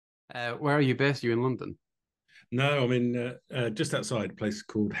Where are you based? You in London? No, I'm in just outside a place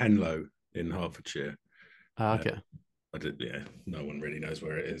called Henlow in Hertfordshire. Ah, Uh, okay. I did, yeah. No one really knows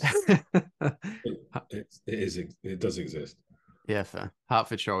where it is. It does exist. Yeah, fair.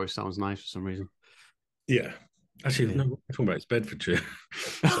 Hertfordshire always sounds nice for some reason. Yeah. Actually, Yeah. no, what I'm talking about it's Bedfordshire.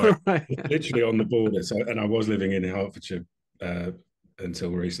 Sorry, Right. it's literally on the border. So, and I was living in Hertfordshire uh,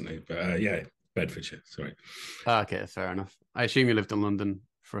 until recently, but yeah, Bedfordshire. Sorry, Ah, okay, fair enough. I assume you lived in London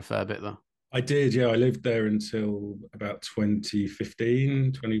for a fair bit, though. I did. Yeah, I lived there until about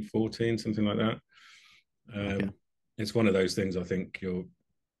 2015, 2014, something like that. Okay. It's one of those things. I think you're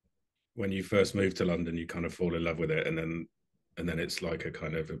when you first move to London, you kind of fall in love with it, and then it's like a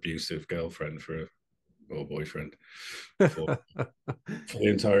kind of abusive girlfriend or boyfriend for for the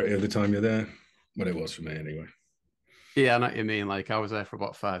entirety of the time you're there. Well, it was for me anyway. Yeah, I know what you mean. Like, I was there for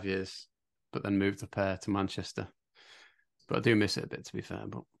about 5 years, but then moved up to Manchester. But I do miss it a bit, to be fair.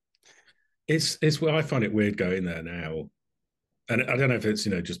 But It's well, I find it weird going there now, and I don't know if it's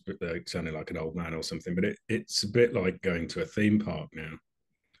just sounding like an old man or something, but it's a bit like going to a theme park now.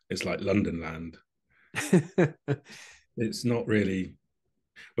 It's like London Land. It's not really.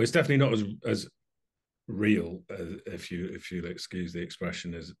 Well, it's definitely not as real if you'll excuse the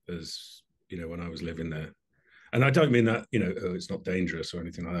expression as when I was living there. And I don't mean that it's not dangerous or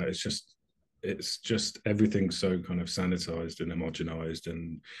anything like that. It's just everything's so kind of sanitized and homogenized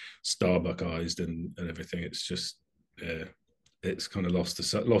and Starbuckized and everything. It's just it's kind of lost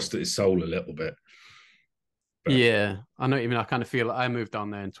its soul a little bit. But yeah, I know what you mean. I kind of feel like I moved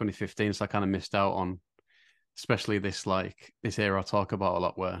down there in 2015, so I kind of missed out on, especially this era I talk about a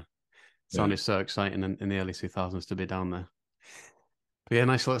lot, where it yeah, sounded so exciting in the early 2000s to be down there. But yeah,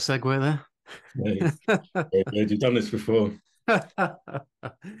 nice little segue yeah, there. very good. You've done this before.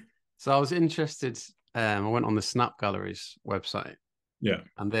 So I was interested. I went on the Snap Galleries website, Yeah,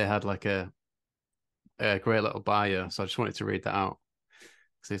 and they had like a great little bio. So I just wanted to read that out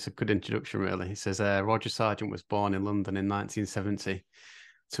because it's a good introduction, really. It says Roger Sargent was born in London in 1970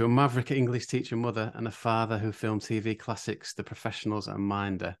 to a maverick English teacher mother and a father who filmed TV classics, The Professionals and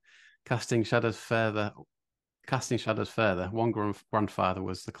Minder. Casting shadows further, one grandfather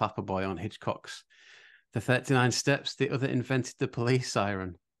was the clapper boy on Hitchcock's The 39 Steps, the other invented the police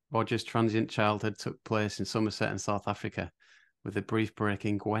siren. Roger's transient childhood took place in Somerset and South Africa, with a brief break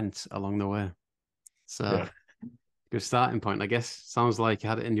in Gwent along the way. So, yeah, good starting point, I guess. Sounds like you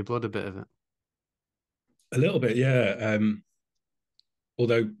had it in your blood, a bit of it. a little bit. Yeah.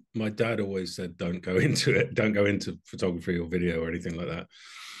 Although my dad always said, "Don't go into it. Don't go into photography or video or anything like that,"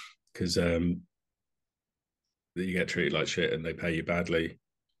 because you get treated like shit and they pay you badly.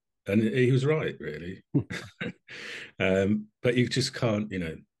 And he was right, really. But you just can't,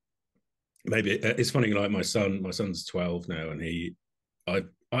 maybe it's funny. Like my son's 12 now, and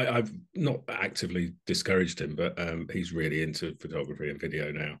I've not actively discouraged him, but he's really into photography and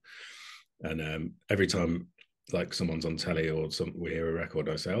video now. And every time like someone's on telly or we hear a record,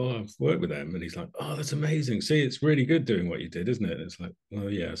 I say, "Oh, I've worked with them," and he's like, "Oh, that's amazing. See, it's really good doing what you did, isn't it?" And it's like, "Well,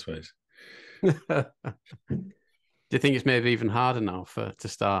 yeah, I suppose." Do you think it's maybe even harder now for to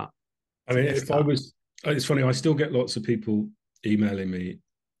start I to mean, get if I started? was, it's funny. I still get lots of people emailing me,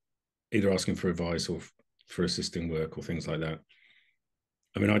 either asking for advice or for assisting work or things like that.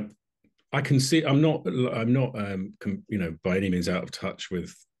 I mean, I can see I'm not by any means out of touch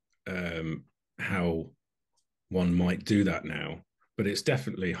with how one might do that now, but it's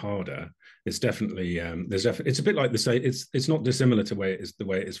definitely harder. It's definitely it's a bit like the say it's not dissimilar to the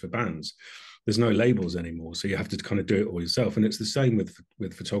way it is for bands. There's no labels anymore, so you have to kind of do it all yourself. And it's the same with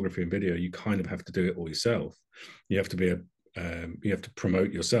photography and video. You kind of have to do it all yourself. You have to be you have to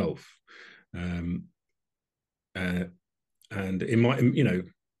promote yourself. Um, uh, and in my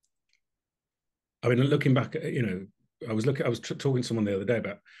I mean, looking back, I was talking to someone the other day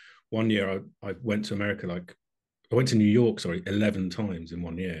about one year I went to America, like I went to New York, sorry, 11 times in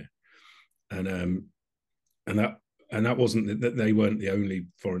one year. And and that and that wasn't that they weren't the only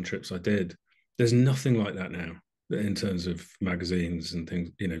foreign trips I did. There's nothing like that now in terms of magazines and things,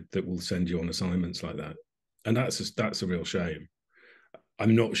 that will send you on assignments like that. And that's a real shame.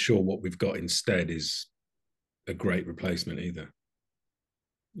 I'm not sure what we've got instead is a great replacement either.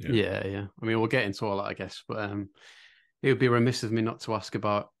 Yeah. Yeah, yeah. I mean, we'll get into all that, I guess, but it would be remiss of me not to ask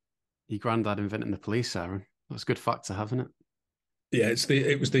about your granddad inventing the police siren. That's a good fact to have, isn't it? Yeah,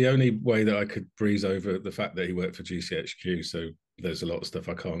 it was the only way that I could breeze over the fact that he worked for GCHQ. So there's a lot of stuff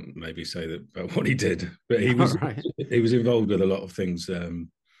I can't maybe say that about what he did, but he All was right. he was involved with a lot of things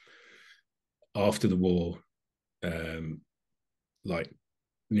after the war, um, like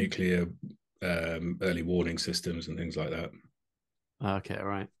nuclear early warning systems and things like that. Okay,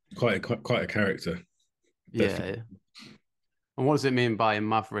 right. Quite a character, Yeah, definitely. yeah. And what does it mean by a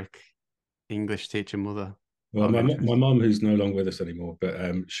maverick English teacher mother? Well, Out of my interest. mum, who's no longer with us anymore, but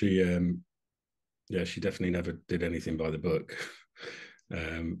she yeah, she definitely never did anything by the book.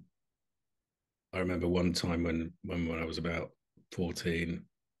 um, I remember one time when I was about 14,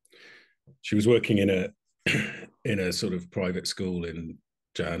 she was working in a in a sort of private school in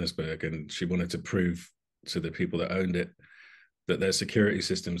Johannesburg, and she wanted to prove to the people that owned it that their security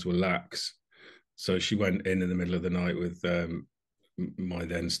systems were lax. So she went in the middle of the night with my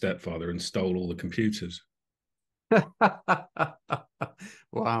then stepfather and stole all the computers.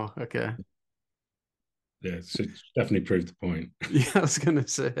 Wow. Okay. Yeah, so she definitely proved the point. Yeah, I was gonna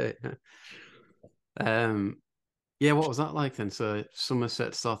say. Um, yeah, what was that like then? So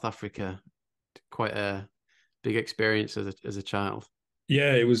Somerset, South Africa, quite a big experience as a child.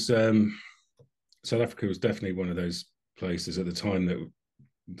 Yeah, it was. South Africa was definitely one of those places at the time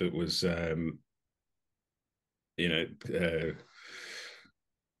that was, you know,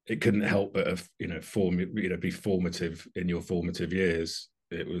 it couldn't help but have, be formative in your formative years.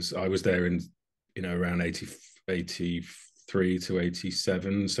 It was. I was there in, around 83 to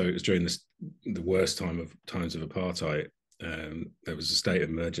 87, so it was during the worst times of apartheid. There was a state of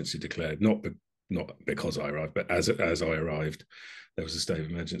emergency declared, not because I arrived, but as I arrived, there was a state of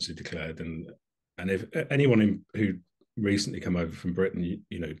emergency declared, and if anyone who recently come over from Britain,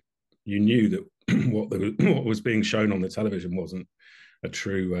 you knew that what was being shown on the television wasn't a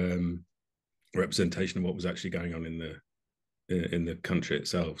true representation of what was actually going on in the country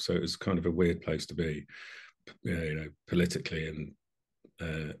itself. So it was kind of a weird place to be, politically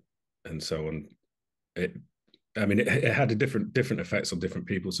and so on. It, I mean, it had a different effects on different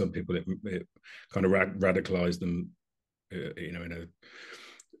people. Some people it kind of radicalized them,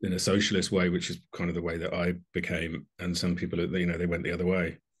 in a socialist way, which is kind of the way that I became. And some people, they went the other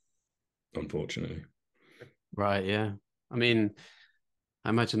way, unfortunately. Right, yeah. I mean, I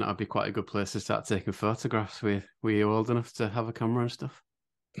imagine that would be quite a good place to start taking photographs with. Were you old enough to have a camera and stuff?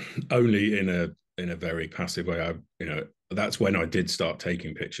 Only in a very passive way. That's when I did start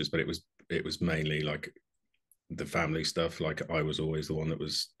taking pictures, but it was mainly like the family stuff. Like I was always the one that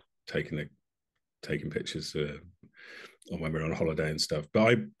was taking pictures when we were on holiday and stuff.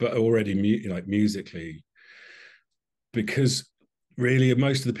 But already like musically, because really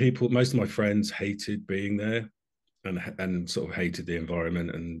most of my friends hated being there, and sort of hated the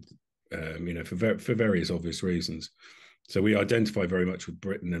environment, and for various obvious reasons. So we identify very much with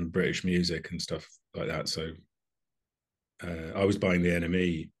Britain and British music and stuff like that. So I was buying the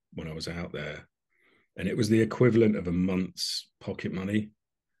NME when I was out there, and it was the equivalent of a month's pocket money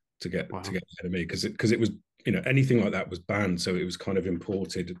to get Wow. to get the NME, because it was, anything like that was banned, so it was kind of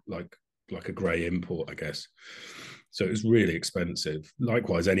imported, like a grey import, I guess. So it was really expensive.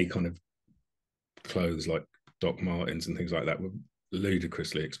 Likewise, any kind of clothes like Doc Martens and things like that were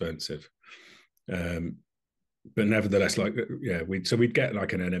ludicrously expensive. Um, but nevertheless, like, yeah, we'd get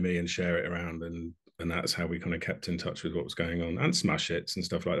like an NME and share it around, and that's how we kind of kept in touch with what was going on, and smash hits and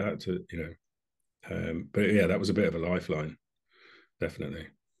stuff like that. But yeah, that was a bit of a lifeline, definitely.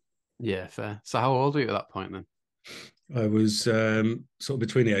 Yeah, fair. So how old were you at that point then? I was sort of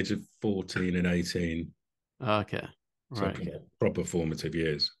between the age of 14 and 18, Okay. so Right, okay. proper formative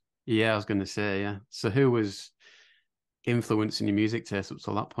years. Yeah, I was gonna say, yeah. So who was influencing your music taste up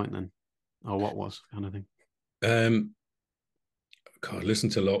to that point then? Or what was kind of thing? Um, God, I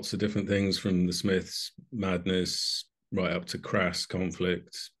listened to lots of different things, from the Smiths, Madness, right up to Crass,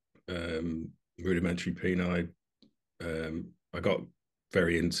 Conflict, Rudimentary Penile. I got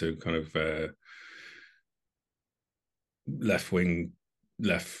very into kind of left wing,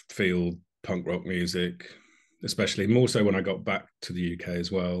 left field punk rock music, especially more so when I got back to the UK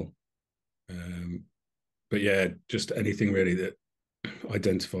as well. But yeah, just anything really that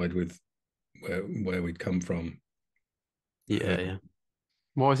identified with where we'd come from. Yeah, yeah.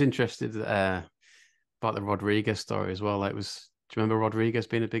 I'm always interested about the Rodriguez story as well. Do you remember Rodriguez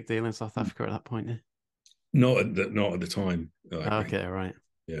being a big deal in South Africa at that point? Yeah? Not at the time. Like, Okay, right.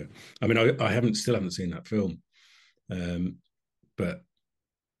 yeah, I mean, I still haven't seen that film, but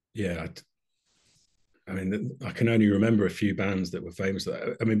yeah, I mean, I can only remember a few bands that were famous.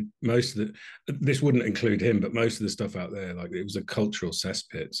 I mean, most of this wouldn't include him, but most of the stuff out there, like, it was a cultural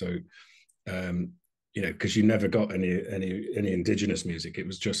cesspit. So, um, because you never got any indigenous music. It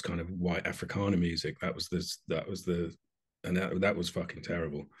was just kind of white Africana music. And that was fucking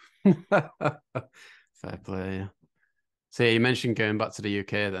terrible. Fair play, yeah. So yeah, you mentioned going back to the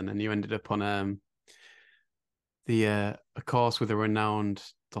UK then, and you ended up on the a course with a renowned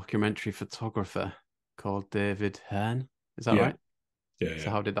documentary photographer called David Hearn. Is that Yeah, right? So Yeah.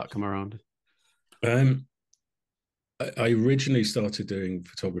 how did that come around? Um, I originally started doing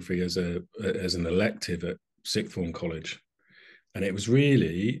photography as an elective at sixth form college, and it was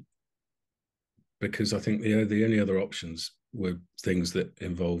really because I think the only other options were things that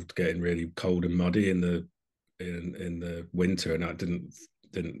involved getting really cold and muddy in the winter, and that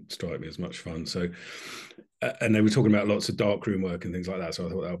didn't strike me as much fun. So, and they were talking about lots of darkroom work and things like that. So I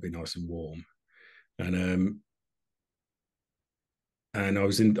thought that would be nice and warm. And I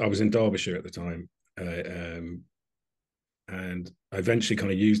was in Derbyshire at the time, and I eventually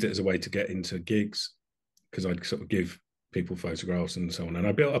kind of used it as a way to get into gigs because I'd sort of give people photographs and so on. And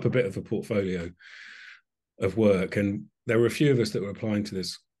I built up a bit of a portfolio of work, and there were a few of us that were applying to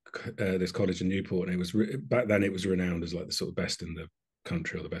this college in Newport, and it was back then it was renowned as like the sort of best in the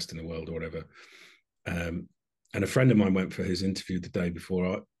country or the best in the world or whatever. And a friend of mine went for his interview the day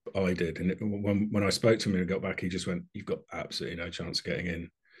before I did, and when I spoke to him and got back, he just went, "You've got absolutely no chance of getting in.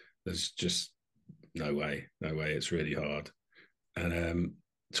 There's just no way. It's really hard." And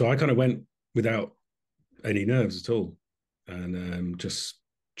so I kind of went without any nerves at all, and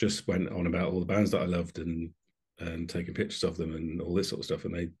just went on about all the bands that I loved and taking pictures of them and all this sort of stuff.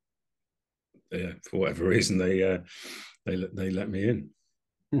 And they for whatever reason, they let me in.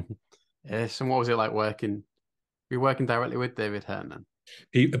 Yes, and what was it like working? Were you working directly with David Herman?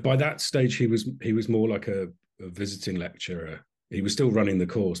 He by that stage he was more like a visiting lecturer. He was still running the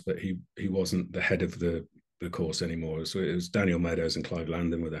course, but he wasn't the head of the course anymore. So it was Daniel Meadows and Clive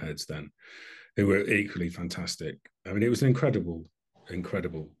Landon were the heads then, who were equally fantastic. I mean, it was an incredible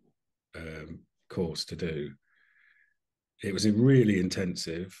course to do. It was really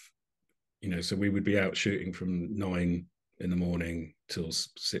intensive, so we would be out shooting from 9 in the morning till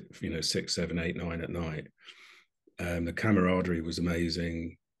 6, 7, 8, 9 at night. The camaraderie was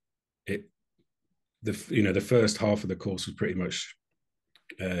amazing. The first half of the course was pretty much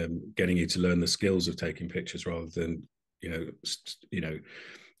getting you to learn the skills of taking pictures rather than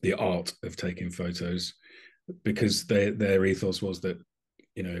the art of taking photos, because their ethos was that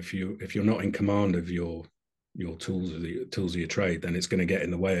if you're not in command of your tools or the tools of your trade, then it's going to get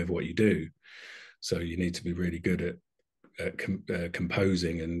in the way of what you do. So you need to be really good at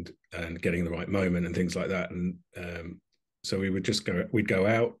composing and getting the right moment and things like that. And so we'd go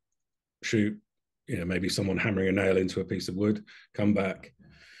out, shoot, maybe someone hammering a nail into a piece of wood, come back,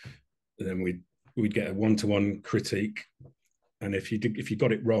 and then we'd get a one-to-one critique. And if you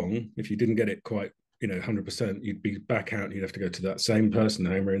got it wrong, if you didn't get it quite 100%, you'd be back out and you'd have to go to that same person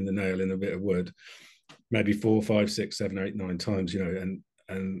hammering the nail in a bit of wood, maybe 4, 5, 6, 7, 8, 9 times, and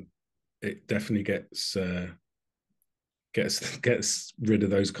it definitely gets rid of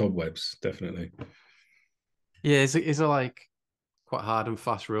those cobwebs, definitely. Yeah, is it like quite hard and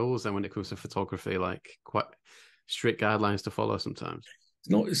fast rules then when it comes to photography, like quite strict guidelines to follow sometimes?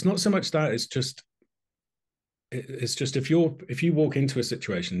 It's not so much that, it's just if you walk into a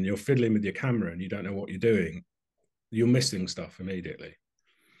situation and you're fiddling with your camera and you don't know what you're doing, you're missing stuff immediately.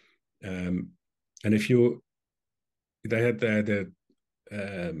 And if they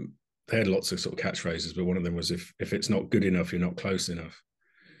had lots of sort of catchphrases, but one of them was if it's not good enough, you're not close enough.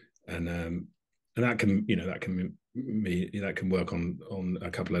 And that can work on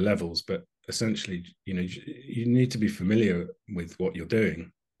a couple of levels, but essentially you need to be familiar with what you're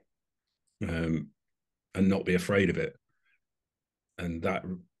doing, and not be afraid of it. And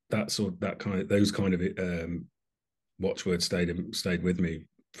those kind of watchwords stayed with me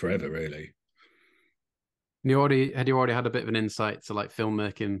forever, really. You had a bit of an insight to like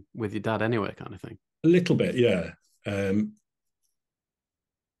filmmaking with your dad anyway, kind of thing. A little bit, yeah.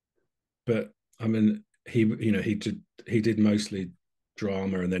 But I mean, he did mostly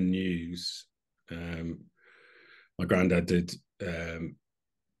drama and then news. My granddad did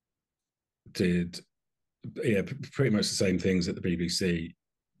pretty much the same things at the BBC,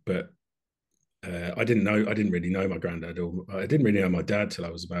 but I didn't really know my granddad, or I didn't really know my dad till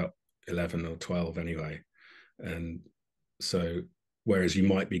I was about 11 or 12 anyway. And so whereas you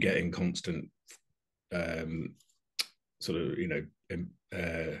might be getting constant sort of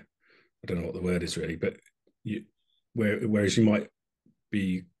I don't know what the word is really, but whereas you might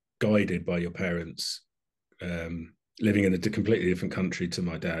be guided by your parents, living in a completely different country to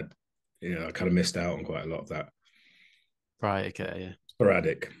my dad, I kind of missed out on quite a lot of that. Right. Okay. Yeah.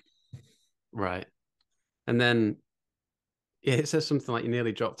 Sporadic. Right. And then yeah, it says something like you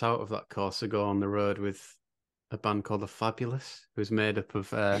nearly dropped out of that course to go on the road with a band called The Fabulous, who's made up of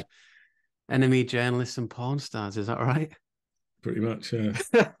NME journalists and porn stars. Is that right? Pretty much, yeah.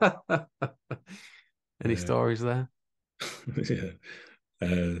 Any stories there? Yeah,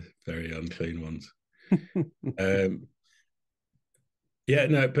 very unclean ones. um, Yeah,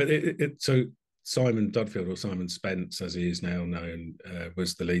 no, but so Simon Dudfield, or Simon Spence, as he is now known,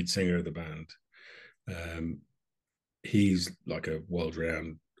 was the lead singer of the band. He's like a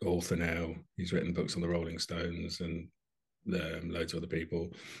world-renowned author now. He's written books on the Rolling Stones and loads of other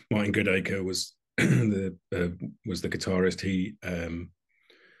people. Martin Goodacre was the guitarist.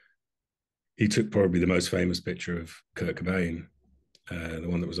 He took probably the most famous picture of Kurt Cobain, the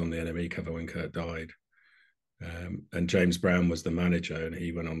one that was on the NME cover when Kurt died. And James Brown was the manager, and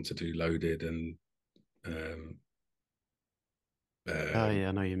he went on to do Loaded and Oh yeah,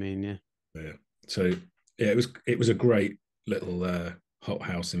 I know you mean, yeah. yeah. So yeah, it was a great little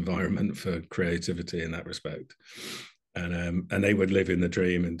hothouse environment for creativity in that respect, and they would live in the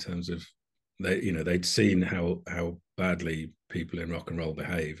dream in terms of they'd seen how badly people in rock and roll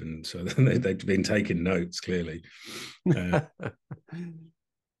behave, and so they'd been taking notes clearly. Yeah,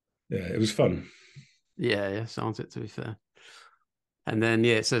 it was fun. Yeah, sounds it, to be fair. And then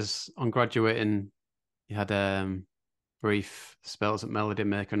yeah, it says on graduating, you had brief spells at Melody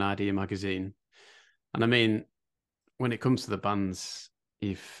Maker and Idea magazine. And I mean, when it comes to the bands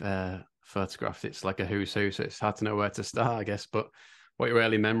you've photographed, it's like a who's who, so it's hard to know where to start, I guess. But what are your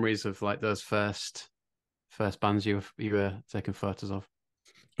early memories of like those first bands you were taking photos of?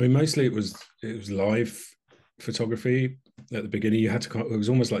 I mean, mostly it was live photography at the beginning. You had to, it was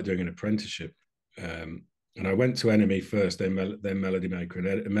almost like doing an apprenticeship. And I went to NME first, then Melody Maker,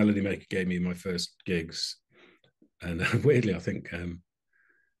 and Melody Maker gave me my first gigs. And weirdly, I think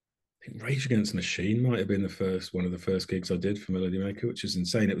Rage Against the Machine might have been one of the first gigs I did for Melody Maker, which is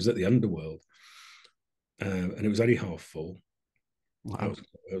insane. It was at the Underworld, and it was only half full. Wow.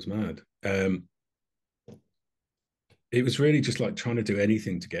 That was mad. It was really just like trying to do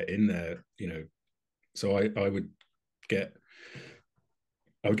anything to get in there, So I would get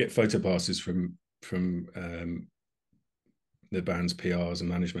photo passes from the band's PRs and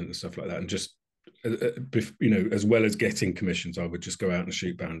management and stuff like that, and just as well as getting commissions, I would just go out and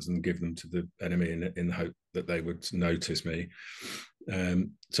shoot bands and give them to the enemy in the hope that they would notice me.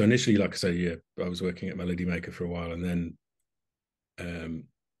 So initially, like I say, yeah, I was working at Melody Maker for a while, and then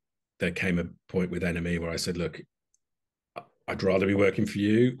there came a point with NME where I said, look, I'd rather be working for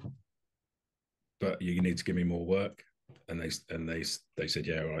you, but you need to give me more work. And they said,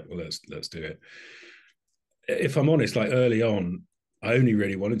 yeah, all right, well, let's do it. If I'm honest, like early on, I only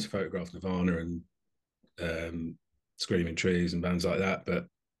really wanted to photograph Nirvana and Screaming Trees and bands like that, but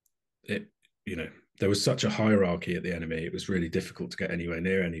there was such a hierarchy at the NME. It was really difficult to get anywhere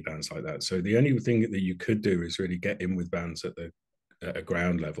near any bands like that. So the only thing that you could do is really get in with bands at a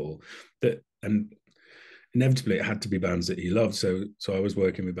ground level. And inevitably it had to be bands that you loved. So I was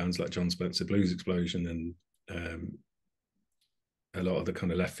working with bands like John Spencer Blues Explosion and a lot of the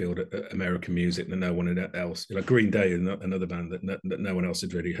kind of left field American music that no one else, like Green Day, another band that no one else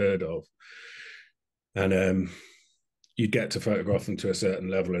had really heard of. And you get to photograph them to a certain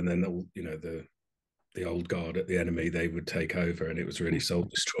level, and then the old guard at the NME, they would take over, and it was really soul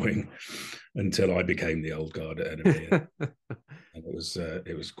destroying until I became the old guard at NME, and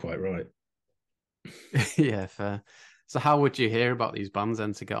it was quite right. Yeah, fair. So how would you hear about these bands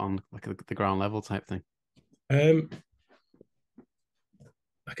then to get on like the ground level type thing?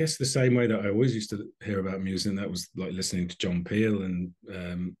 I guess the same way that I always used to hear about music, and that was like listening to John Peel and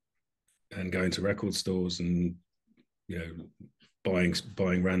going to record stores and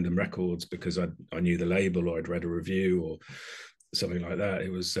buying random records because I knew the label or I'd read a review or something like that.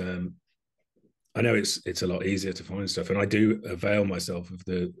 It was I know it's a lot easier to find stuff, and I do avail myself of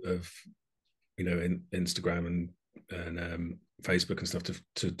in Instagram and Facebook and stuff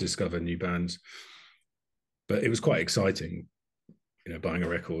to discover new bands. But it was quite exciting, buying a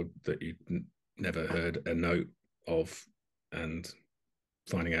record that you'd never heard a note of and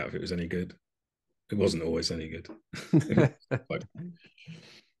finding out if it was any good. It wasn't always any good.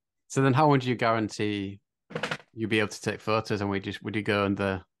 So then how would you guarantee you'd be able to take photos, and would you go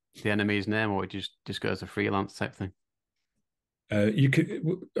under the NME's name, or would you just go as a freelance type thing? You could,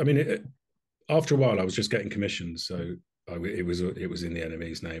 I mean, after a while I was just getting commissions, so it was in the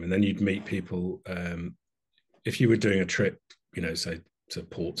NME's name, and then you'd meet people. If you were doing a trip, say to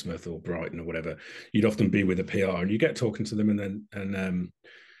Portsmouth or Brighton or whatever, you'd often be with a PR, and you get talking to them, and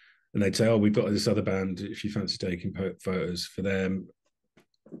they'd say, "Oh, we've got this other band. If you fancy taking photos for them,"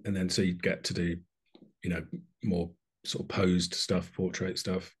 and then so you'd get to do, more sort of posed stuff, portrait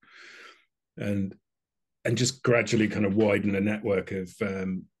stuff, and just gradually kind of widen a network of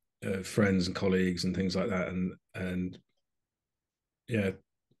friends and colleagues and things like that, and yeah,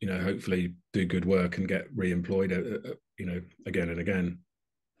 hopefully do good work and get re-employed, again and again.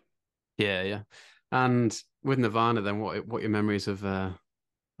 Yeah. And with Nirvana, then what are your memories of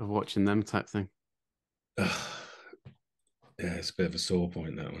watching them type thing? Yeah, it's a bit of a sore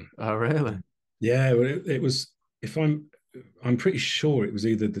point, that one. Oh, really? Yeah, well, it was. If I'm pretty sure it was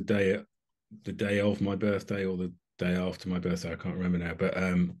either the day of my birthday or the day after my birthday. I can't remember now, but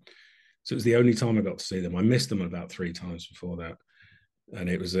so it was the only time I got to see them. I missed them about 3 times before that, and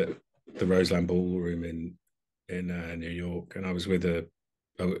it was at the Roseland Ballroom in New York, and I was with NME,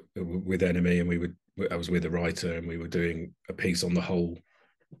 and I was with a writer, and we were doing a piece on the whole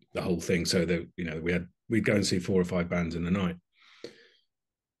thing. So that we'd go and see 4 or 5 bands in the night,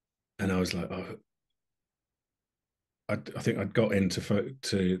 and I was like, oh, I think I'd got into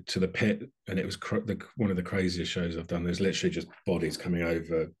to the pit, and it was one of the craziest shows I've done. There's literally just bodies coming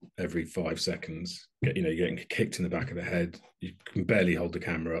over every 5 seconds. You're getting kicked in the back of the head. You can barely hold the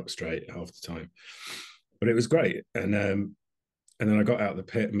camera up straight half the time, but it was great. And then I got out of the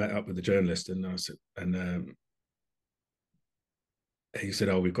pit and met up with the journalist, and he said,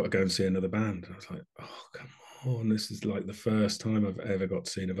 "Oh, we've got to go and see another band." And I was like, "Oh, come on! This is like the first time I've ever got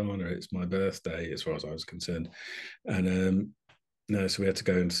to see Nirvana. It's my birthday, as far as I was concerned." And no, so we had to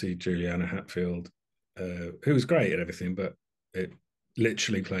go and see Juliana Hatfield, who was great and everything, but it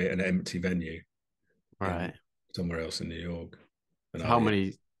literally played at an empty venue Right. somewhere else in New York. And So how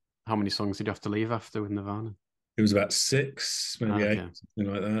many songs did you have to leave after with Nirvana? it was about 6, maybe 8, Okay.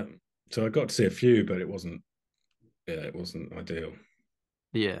 something like that. So I got to see a few, but it wasn't. Yeah, it wasn't ideal.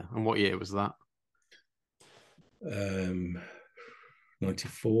 Yeah. And what year was that? Um,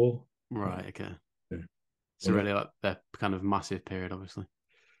 94. Right. Okay. Yeah. So Well, really, like their kind of massive period, obviously.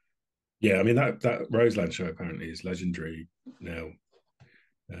 yeah, I mean that Roseland show apparently is legendary now.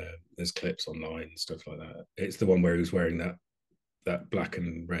 There's clips online and stuff like that. It's the one where he was wearing that black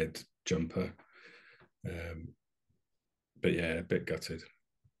and red jumper. But yeah, a bit gutted.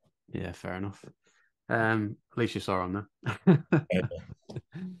 Yeah. Fair enough. At least you saw them there. Yeah,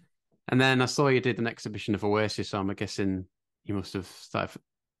 And then I saw you did an exhibition of Oasis, so I'm guessing you must have started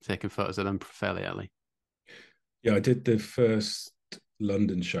taking photos of them fairly early. yeah, I did the first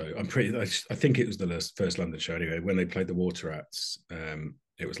London show. I think it was the first London show anyway. When they played the Water Rats,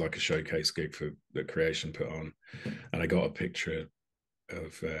 it was like a showcase gig for that Creation put on, and I got a picture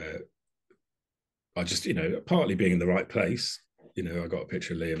of I just partly being in the right place. I got a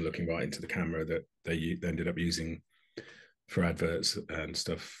picture of Liam looking right into the camera that they ended up using for adverts and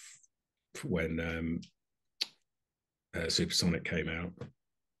stuff when Supersonic came out,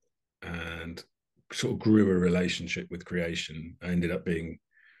 and sort of grew a relationship with Creation. I ended up being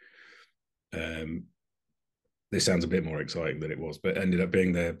this sounds a bit more exciting than it was, but ended up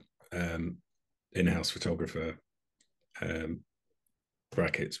being their in-house photographer,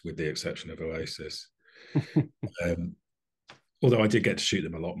 brackets with the exception of Oasis. um, Although I did get to shoot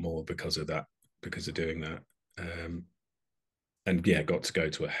them a lot more because of doing that. And yeah, got to go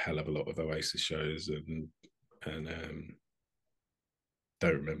to a hell of a lot of Oasis shows, and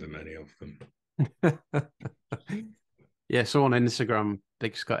don't remember many of them. Yeah, so on Instagram,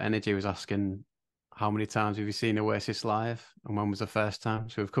 Big Scott Energy was asking how many times have you seen Oasis live and when was the first time?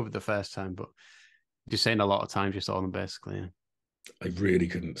 So we've covered the first time, but you're saying a lot of times you saw them basically. Yeah. I really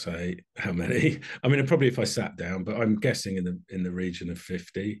couldn't say how many. I mean, probably if I sat down, but I'm guessing in the region of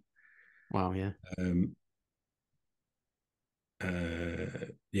 50. Wow, yeah.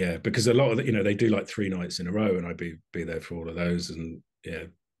 Yeah, because a lot of they do like 3 nights in a row, and I'd be there for all of those, and yeah,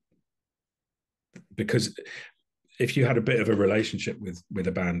 because if you had a bit of a relationship with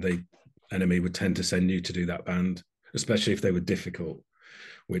a band, NME would tend to send you to do that band, especially if they were difficult,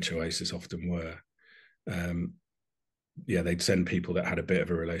 which Oasis often were. Yeah, they'd send people that had a bit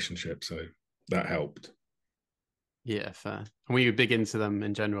of a relationship, so that helped. Yeah, fair. And were you big into them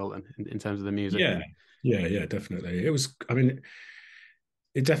in general and in terms of the music? Yeah, definitely. It was. I mean,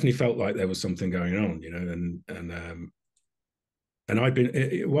 it definitely felt like there was something going on, and I'd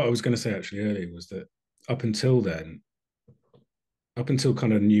been. What I was going to say actually earlier was that up until then, up until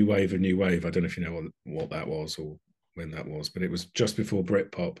kind of new wave, I don't know if you know what that was or when that was, but it was just before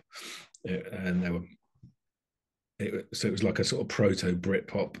Britpop, and so it was like a sort of proto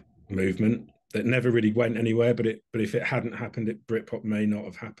Britpop movement that never really went anywhere. But if it hadn't happened, Britpop may not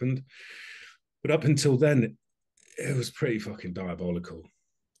have happened. But up until then, it was pretty fucking diabolical.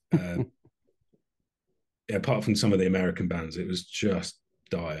 Apart from some of the American bands, it was just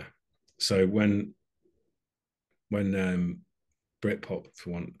dire. So when Britpop,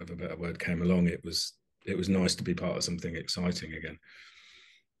 for want of a better word, came along, it was nice to be part of something exciting again.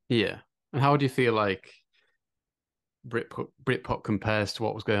 Yeah. And how do you feel like Britpop compares to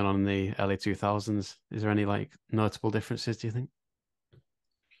what was going on in the early 2000s? Is there any like notable differences, do you think?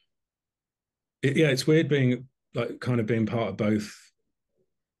 It's weird being like kind of being part of both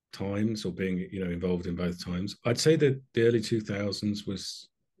times, or being involved in both times. I'd say that the early 2000s was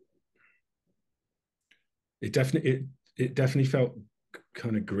it definitely it definitely felt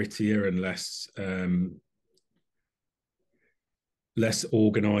kind of grittier and less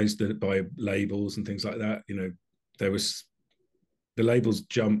organized by labels and things like that. There was the labels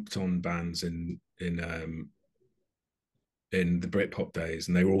jumped on bands in the Britpop days,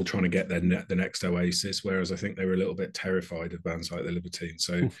 and they were all trying to get the next Oasis, whereas I think they were a little bit terrified of bands like the Libertines.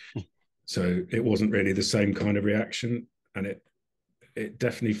 So it wasn't really the same kind of reaction, and it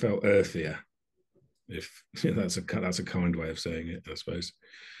definitely felt earthier. If that's a kind way of saying it, I suppose.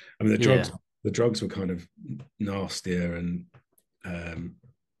 I mean, the drugs were kind of nastier, and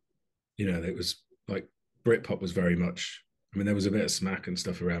it was like Britpop was very much. I mean, there was a bit of smack and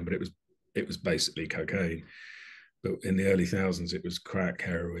stuff around, but it was basically cocaine. But in the early thousands, it was crack,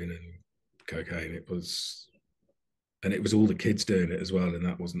 heroin, and cocaine. It was all the kids doing it as well, and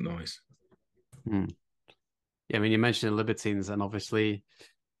that wasn't nice. Yeah, I mean, you mentioned the Libertines, and obviously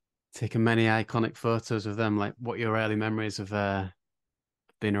taken many iconic photos of them. Like, what your early memories of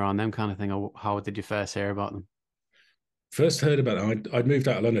being around them kind of thing, or how did you first hear about them? First heard about it, I'd moved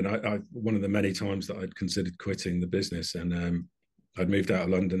out of London. I one of the many times that I'd considered quitting the business, and I'd moved out of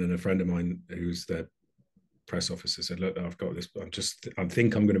London, and a friend of mine who's their press officer said, "Look, I've got this. I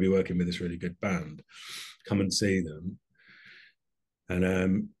think I'm going to be working with this really good band. Come and see them." And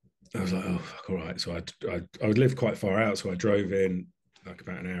I was like, "Oh, fuck, all right." So I would live quite far out, so I drove in like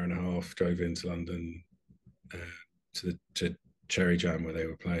about an hour and a half. Drove into London to Cherry Jam where they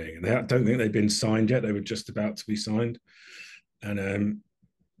were playing, and I don't think they'd been signed yet. They were just about to be signed, and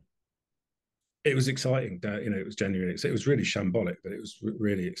it was exciting. It was genuinely. It was really shambolic, but it was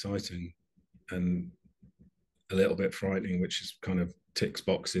really exciting and a little bit frightening, which is kind of ticks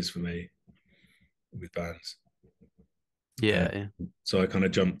boxes for me with bands. Yeah. So I kind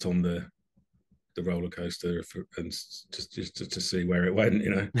of jumped on the roller coaster and just to see where it went.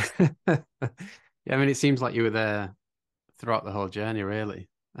 Yeah, I mean, it seems like you were there throughout the whole journey, really.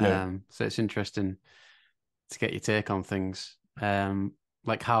 Yeah. So it's interesting to get your take on things.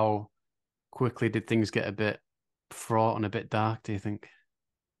 Like, how quickly did things get a bit fraught and a bit dark, do you think?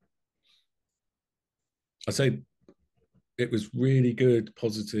 I'd say it was really good,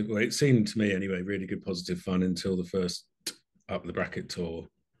 positive. Well, it seemed to me anyway, really good, positive fun until the first Up the Bracket tour.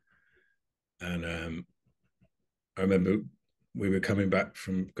 And I remember we were coming back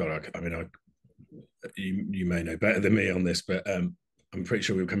from you may know better than me on this, but I'm pretty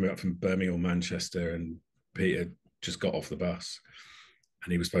sure we were coming up from Birmingham or Manchester, and Peter just got off the bus,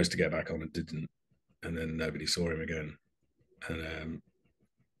 and he was supposed to get back on and didn't, and then nobody saw him again, and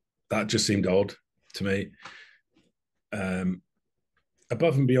that just seemed odd to me.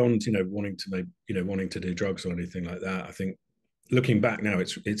 Above and beyond, wanting to do drugs or anything like that, I think looking back now,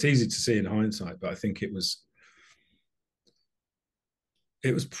 it's easy to see in hindsight, but I think it was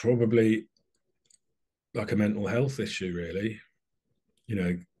probably like a mental health issue, really.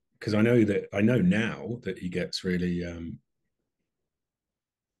 Because I know now that he gets really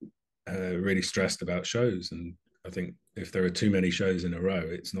really stressed about shows, and I think if there are too many shows in a row,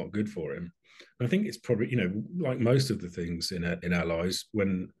 it's not good for him. I think it's probably like most of the things in our lives,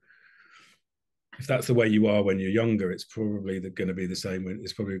 if that's the way you are when you're younger, it's probably going to be the same when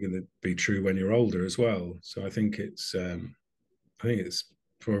it's probably going to be true when you're older as well. So I think it's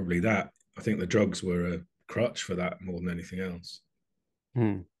probably that. I think the drugs were a crutch for that more than anything else.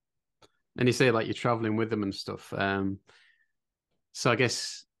 And you say like you're traveling with them and stuff. So I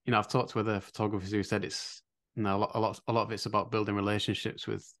guess I've talked with a photographer who said it's a lot of it's about building relationships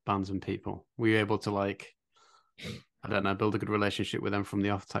with bands and people. Were you able to, like, I don't know, build a good relationship with them from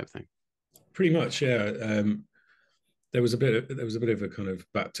the off type thing? Pretty much, yeah. There was a bit of a kind of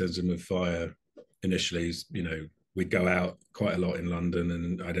baptism of fire initially. We'd go out quite a lot in London,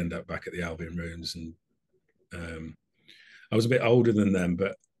 and I'd end up back at the Albion Rooms, and I was a bit older than them,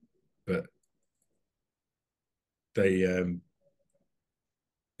 but they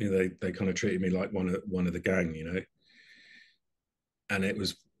they kind of treated me like one of the gang, and it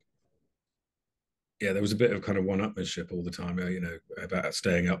was, yeah, there was a bit of kind of one-upmanship all the time, about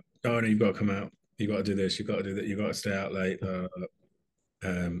staying up. Oh no, you've got to come out, you've got to do this, you've got to do that, you've got to stay out late.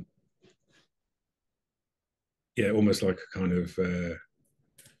 Yeah, almost like a kind of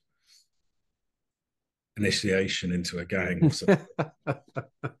initiation into a gang or something.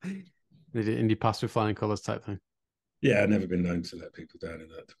 Did it indie pass with flying colours type thing? Yeah, I've never been known to let people down in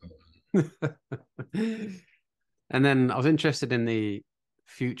that department. And then I was interested in the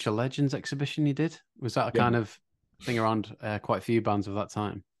Future Legends exhibition you did. Was that a kind of thing around quite a few bands of that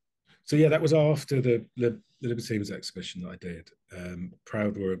time? So yeah, that was after the Libertines exhibition that I did.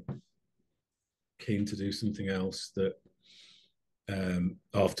 Proud were keen to do something else that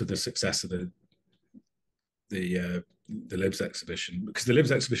after the success of the Libs exhibition, because the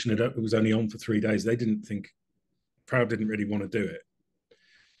Libs exhibition was only on for 3 days. They didn't think Proud didn't really want to do it,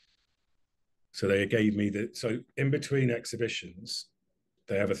 so they gave me so in between exhibitions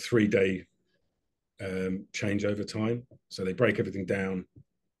they have a 3-day changeover time. So they break everything down,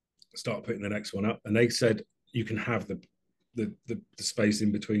 start putting the next one up, and they said you can have the space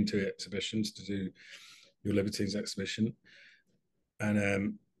in between 2 exhibitions to do your Libertines exhibition.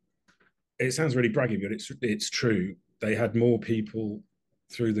 And it sounds really braggy, but it's true. They had more people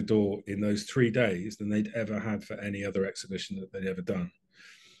through the door in those 3 days than they'd ever had for any other exhibition that they'd ever done.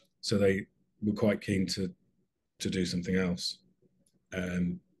 So they were quite keen to do something else.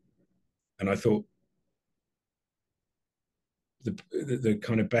 And I thought the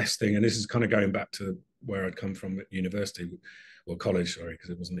kind of best thing, and this is kind of going back to where I'd come from at university or college, sorry,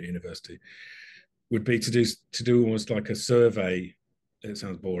 because it wasn't at university, would be to do almost like a survey. It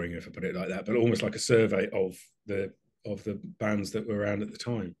sounds boring if I put it like that, but almost like a survey of the bands that were around at the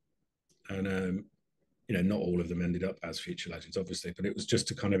time. And not all of them ended up as future legends, obviously, but it was just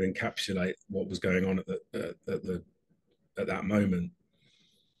to kind of encapsulate what was going on at that moment,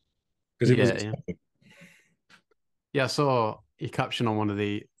 because it was. Yeah, I saw your caption on one of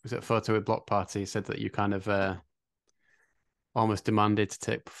was it a photo with Block Party? Said that you kind of almost demanded to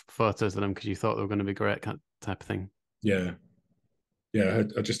take photos of them because you thought they were going to be great, type of thing. Yeah.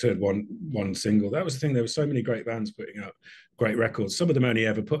 I just heard one single. That was the thing. There were so many great bands putting out great records. Some of them only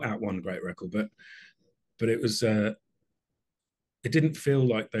ever put out one great record, but it was it didn't feel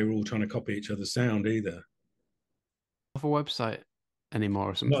like they were all trying to copy each other's sound either. Have a website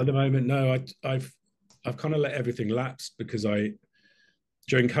anymore or something? Not at the moment. No, I've kind of let everything lapse because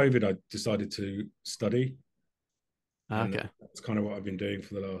during COVID I decided to study. Okay. That's kind of what I've been doing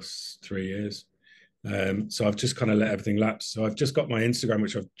for the last 3 years. So I've just kind of let everything lapse. So I've just got my Instagram,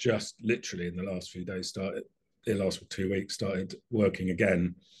 which I've just literally in the last few days the last 2 weeks started working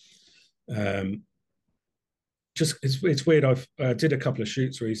again. Just it's weird. I've did a couple of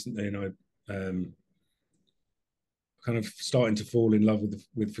shoots recently, and I kind of starting to fall in love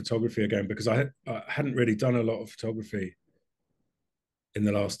with photography again, because I hadn't really done a lot of photography in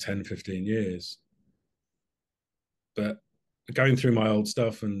the last 10, 15 years. But going through my old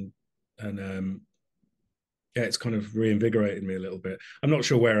stuff and yeah, it's kind of reinvigorated me a little bit. I'm not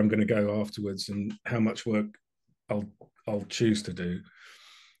sure where I'm going to go afterwards and how much work I'll choose to do.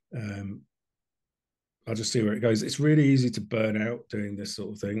 I'll just see where it goes. It's really easy to burn out doing this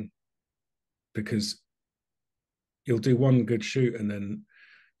sort of thing, because you'll do one good shoot and then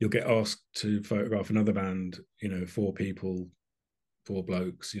you'll get asked to photograph another band, 4 people, 4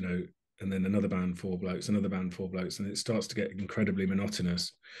 blokes, and then another band, 4 blokes, another band, 4 blokes, and it starts to get incredibly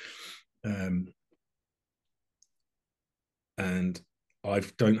monotonous. And I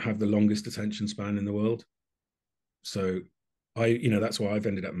don't have the longest attention span in the world. So that's why I've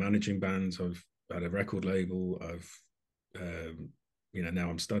ended up managing bands. I've had a record label. Now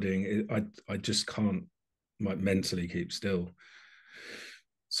I'm studying. I just can't mentally keep still.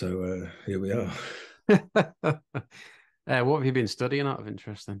 So here we are. What have you been studying out of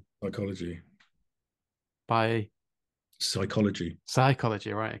interest then? Psychology. By psychology.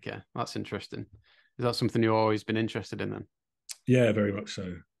 Psychology, right? Okay, that's interesting. Is that something you've always been interested in then? Yeah, very much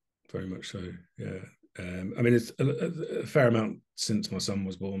so. Very much so. Yeah. I mean, it's a fair amount since my son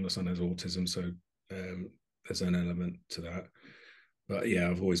was born. My son has autism, so there's an element to that. But yeah,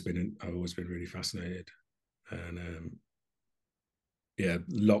 I've always been really fascinated, and yeah,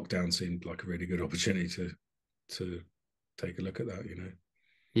 lockdown seemed like a really good opportunity to take a look at that.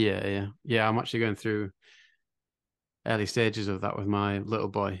 Yeah. I'm actually going through early stages of that with my little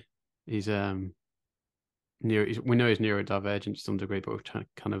boy. He's we know he's neurodivergent to some degree, but we're trying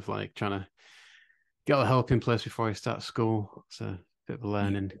to get all the help in place before he starts school. It's a bit of a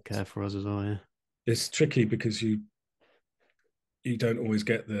learning curve for us as well. Yeah, it's tricky because you don't always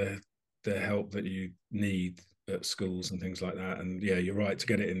get the help that you need at schools and things like that. And yeah, you're right, to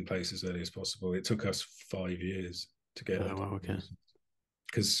get it in place as early as possible. It took us 5 years to get it. Wow, okay.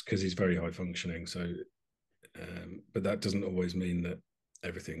 Because he's very high functioning. So, but that doesn't always mean that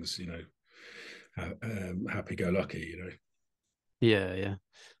everything's happy go lucky. Yeah.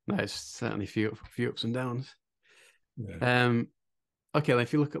 No, it's certainly a few ups and downs. Yeah. Okay,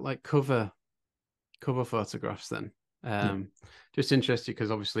 if you look at like cover photographs, then just interested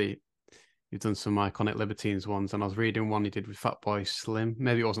because obviously you've done some iconic Libertines ones, and I was reading one you did with Fatboy Slim.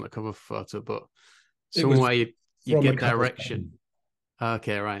 Maybe it wasn't a cover photo, but somewhere you get direction.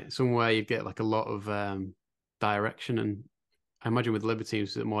 Okay, right. Somewhere you'd get like a lot of direction, and I imagine with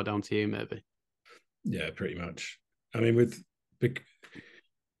Libertines, it's more down to you, maybe. Yeah, pretty much. I mean, with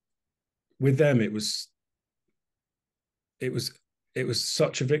them, it was it was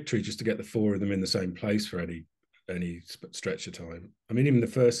such a victory just to get the four of them in the same place for any stretch of time. I mean, even the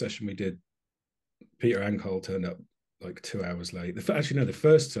first session we did, Peter and Carl turned up like 2 hours late. Actually, no, the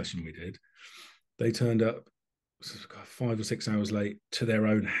first session we did, they turned up 5 or 6 hours late to their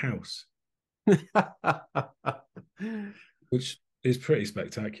own house, which is pretty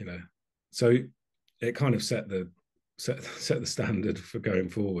spectacular. So it kind of set the standard for going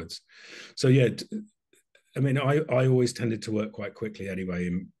forwards. So yeah, I mean, I always tended to work quite quickly anyway.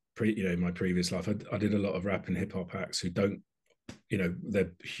 In my previous life, I did a lot of rap and hip hop acts who don't,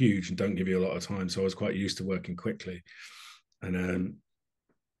 they're huge and don't give you a lot of time. So I was quite used to working quickly, and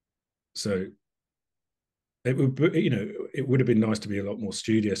so it would have been nice to be a lot more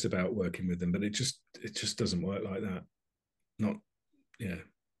studious about working with them, but it just doesn't work like that. Not yeah,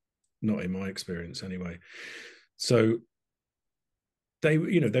 not in my experience anyway. So they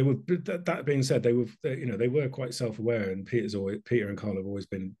were, that being said, they were quite self-aware, and Peter and Carl have always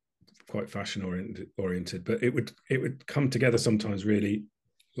been quite fashion oriented, but it would come together sometimes really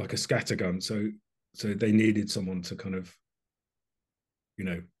like a scattergun. So they needed someone to kind of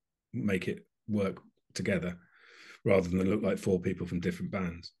make it work together rather than look like four people from different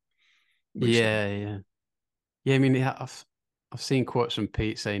bands. Yeah. I mean, I've seen quotes from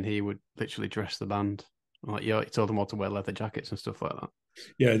Pete saying he would literally dress the band. Like, he told them all to wear leather jackets and stuff like that.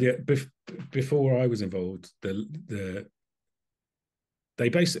 Yeah. Before I was involved, they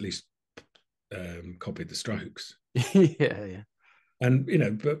basically copied the Strokes. Yeah. And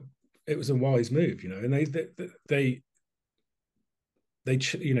but it was a wise move, and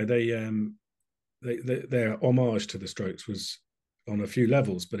their homage to the Strokes was on a few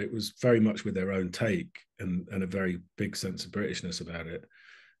levels, but it was very much with their own take and a very big sense of Britishness about it.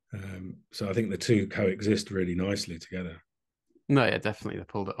 So I think the two coexist really nicely together. No, yeah, definitely they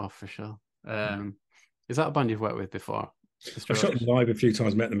pulled it off for sure. Is that a band you've worked with before? The I've shot them Strokes? live a few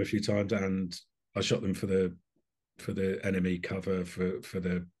times, met them a few times, and I shot them for the NME cover for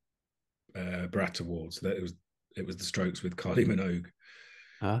the Brat Awards. That it was the Strokes with Kylie Minogue.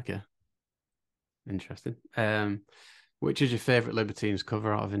 Oh, okay, interesting. Which is your favourite Libertines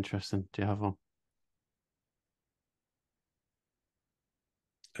cover out of interest? Do you have one?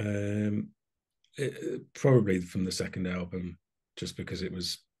 Probably from the second album, just because it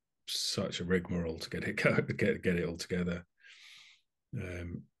was such a rigmarole to get it all together.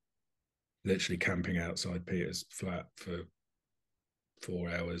 Literally camping outside Peter's flat for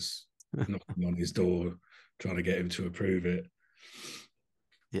 4 hours, knocking on his door, trying to get him to approve it.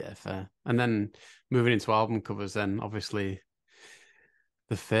 Yeah, fair. And then moving into album covers, then obviously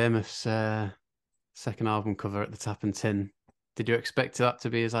the famous second album cover at the Tap and Tin. Did you expect that to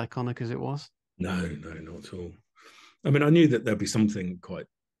be as iconic as it was? No, not at all. I mean, I knew that there'd be something quite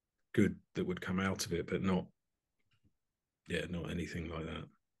good that would come out of it, but not anything like that.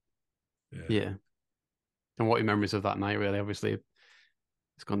 Yeah. And what are your memories of that night, really? Obviously,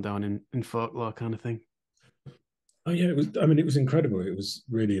 it's gone down in folklore kind of thing. Oh yeah, it was. I mean, it was incredible. It was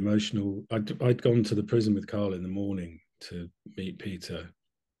really emotional. I'd gone to the prison with Carl in the morning to meet Peter,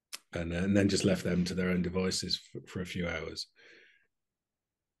 and then just left them to their own devices for a few hours.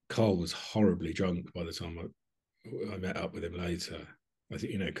 Carl was horribly drunk by the time I met up with him later. I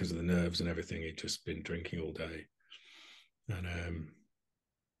think because of the nerves and everything, he'd just been drinking all day, and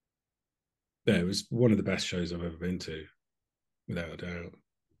yeah, it was one of the best shows I've ever been to, without a doubt.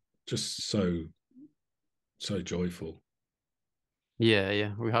 Just so joyful.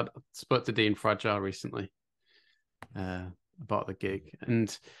 Yeah. We had spoke to Dean Fragile recently about the gig, and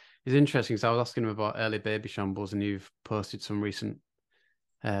it's interesting because I was asking him about early Baby Shambles, and you've posted some recent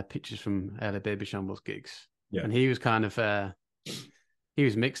pictures from early Baby Shambles gigs, Yeah. and he was kind of he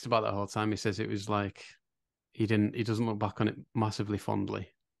was mixed about that whole time. He says it was like he doesn't look back on it massively fondly.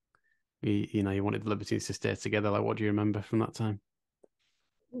 He wanted the Libertines to stay together. Like, what do you remember from that time?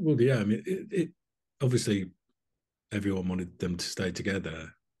 Well, yeah. I mean, it obviously everyone wanted them to stay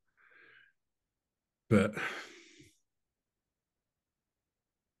together, but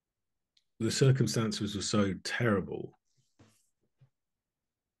the circumstances were so terrible.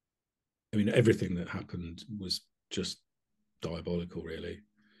 I mean, everything that happened was just diabolical, really.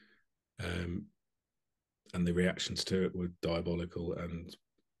 And the reactions to it were diabolical. And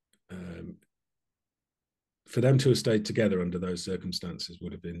for them to have stayed together under those circumstances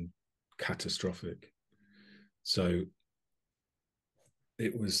would have been catastrophic. So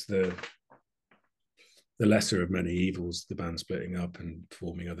it was the the lesser of many evils, the band splitting up and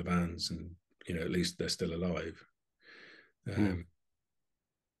forming other bands, and at least they're still alive.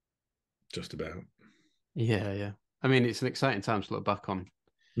 Just about. Yeah. I mean, it's an exciting time to look back on.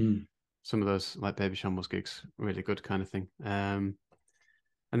 Some of those like Baby Shambles gigs, really good kind of thing. And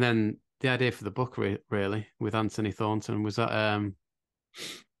then the idea for the book, really, with Anthony Thornton, was that a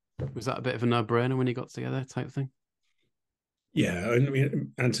bit of a no-brainer when you got together, type thing? Yeah, I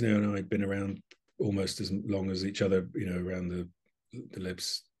mean, Anthony and I had been around almost as long as each other, around the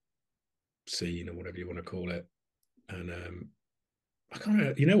libs scene or whatever you want to call it. And I can't,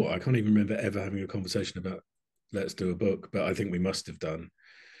 I can't even remember ever having a conversation about let's do a book, but I think we must have done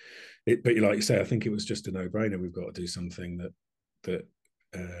it. But like you say, I think it was just a no-brainer. We've got to do something that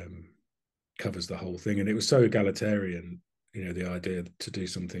covers the whole thing, and it was so egalitarian. The idea to do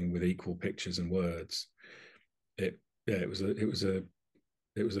something with equal pictures and words. It was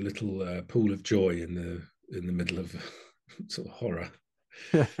a little pool of joy in the middle of sort of horror.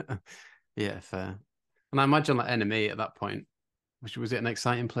 Yeah, fair. And I imagine like NME at that point, was it an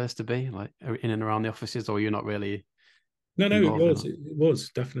exciting place to be, like in and around the offices, or you're not really No, involved it was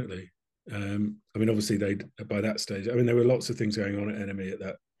definitely. I mean, obviously they by that stage. I mean, there were lots of things going on at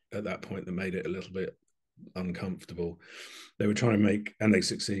NME at that point that made it a little bit uncomfortable. They were trying to make, and they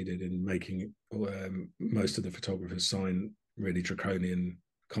succeeded in making most of the photographers sign really draconian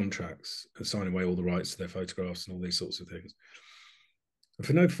contracts and sign away all the rights to their photographs and all these sorts of things. And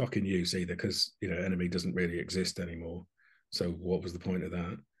for no fucking use either, because NME doesn't really exist anymore. So what was the point of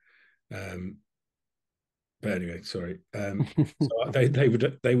that? But anyway, sorry. So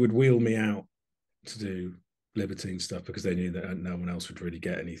they would wheel me out to do Libertine stuff because they knew that no one else would really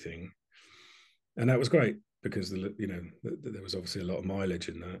get anything, and that was great because there was obviously a lot of mileage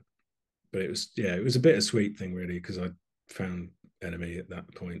in that. But it was a bittersweet thing really because I found NME at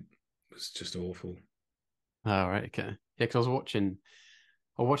that point was just awful. Oh, right, okay. Yeah, because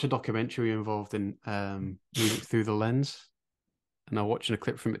I watched a documentary involved in music through the lens, and I was watching a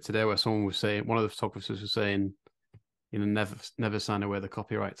clip from it today where someone was saying, one of the photographers was saying, never sign away the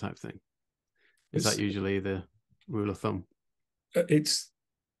copyright type thing. Is that usually the rule of thumb?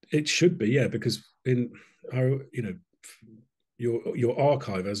 It should be, yeah, because in our, your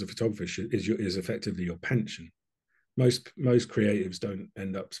archive as a photographer is effectively your pension. Most creatives don't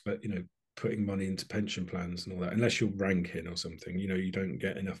end up putting money into pension plans and all that unless you're ranking or something. You don't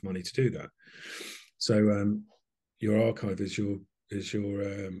get enough money to do that. So your archive is your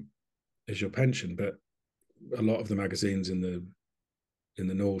pension. But a lot of the magazines in the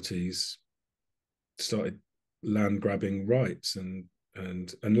noughties started land grabbing rights, and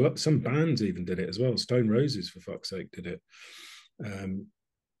some bands even did it as well. Stone Roses, for fuck's sake, did it.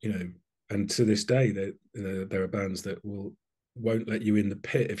 And to this day, there are bands that won't let you in the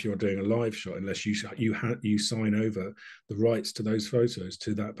pit if you're doing a live shot unless you sign over the rights to those photos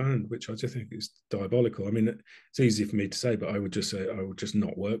to that band, which I just think is diabolical. I mean, it's easy for me to say, but I would just say I would just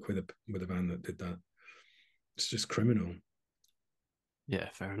not work with a band that did that. It's just criminal. Yeah,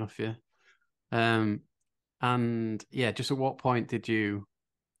 fair enough. Yeah. And yeah, just at what point did you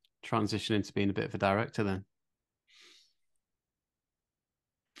transition into being a bit of a director then?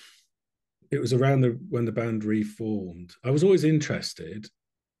 It was around when the band reformed. I was always interested,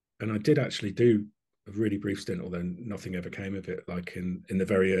 and I did actually do a really brief stint, although nothing ever came of it. Like in the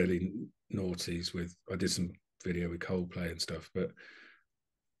very early noughties, I did some video with Coldplay and stuff, but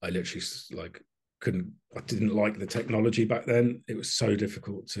I literally I didn't like the technology back then. It was so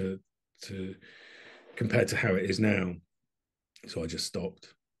difficult to compared to how it is now. So I just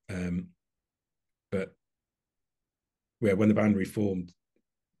stopped. But yeah, when the band reformed,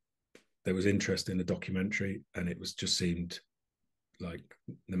 there was interest in the documentary, and it was just seemed like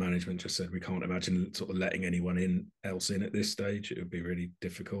the management just said, we can't imagine sort of letting anyone else in at this stage. It would be really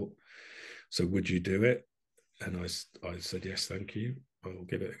difficult. So would you do it? And I said, yes, thank you. I'll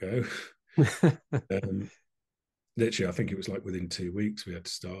give it a go. Literally, I think it was like within 2 weeks we had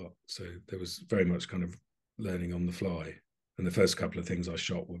to start. So there was very much kind of learning on the fly. And the first couple of things I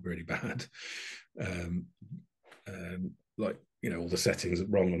shot were really bad. Like, all the settings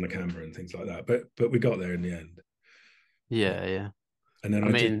wrong on the camera and things like that. But we got there in the end. Yeah. And then I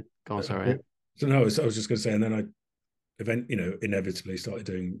mean, go on, sorry. So no, I was just going to say, and then I inevitably started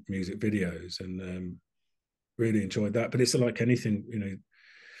doing music videos and really enjoyed that. But it's like anything,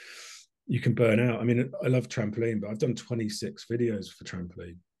 you can burn out. I mean, I love Trampoline, but I've done 26 videos for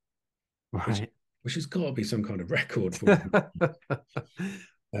Trampoline, Right. which has got to be some kind of record for me.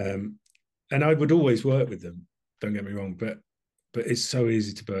 And I would always work with them. Don't get me wrong, but it's so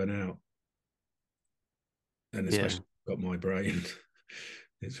easy to burn out, and especially got my brain.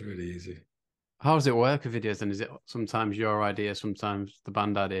 It's really easy. How does it work with videos? And is it sometimes your idea, sometimes the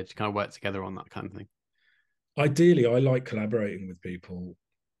band idea to kind of work together on that kind of thing? Ideally, I like collaborating with people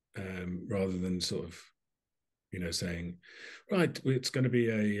rather than sort of, saying, right, it's going to be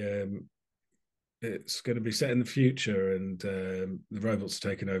set in the future and the robots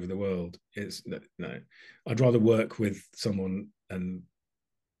taking over the world. It's no. I'd rather work with someone and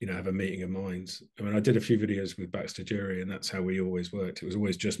have a meeting of minds. I mean, I did a few videos with Baxter Jury, and that's how we always worked. It was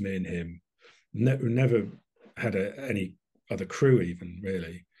always just me and him. Never had any other crew even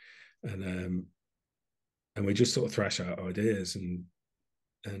really, and we just sort of thrash out ideas and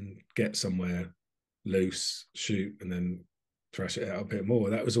get somewhere loose, shoot, and then thrash it out a bit more.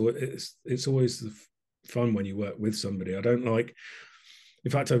 That was all. It's always fun when you work with somebody. I don't like.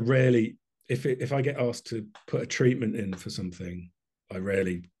 In fact, I rarely. If I get asked to put a treatment in for something, I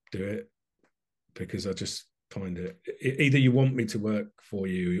rarely do it because I just find it. Either you want me to work for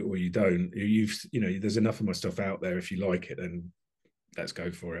you or you don't. There's enough of my stuff out there. If you like it, then let's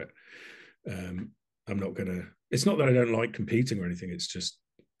go for it. I'm not gonna. It's not that I don't like competing or anything. It's just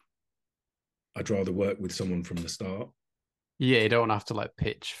I'd rather work with someone from the start. Yeah, you don't have to like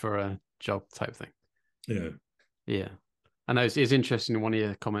pitch for a job type thing. Yeah. Yeah. I know it's interesting in one of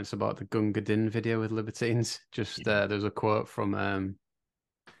your comments about the Gunga Din video with Libertines. Just there's a quote from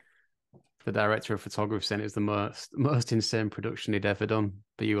the director of photography saying it was the most insane production he'd ever done.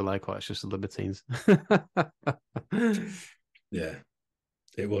 But you were like, "Oh, it's just the Libertines." Yeah,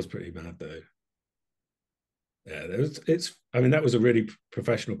 it was pretty mad though. Yeah, I mean, that was a really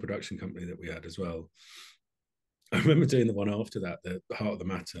professional production company that we had as well. I remember doing the one after that, the Heart of the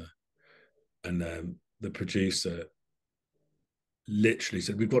Matter, and the producer literally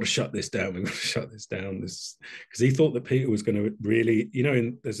said, "We've got to shut this down. We've got to shut this down." This because he thought that Peter was going to really,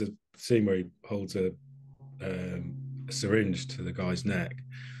 there's a scene where he holds a syringe to the guy's neck.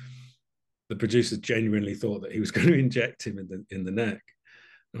 The producers genuinely thought that he was going to inject him in the neck.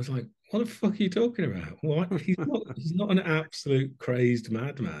 I was like, "What the fuck are you talking about? What? He's not an absolute crazed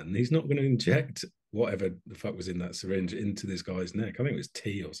madman. He's not going to inject whatever the fuck was in that syringe into this guy's neck. I think it was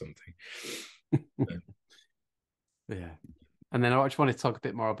tea or something." Yeah. And then I just want to talk a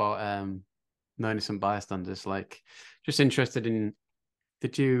bit more about knowing some bystanders. Like, just interested in,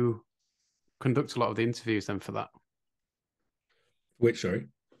 did you conduct a lot of the interviews then for that? Which, sorry?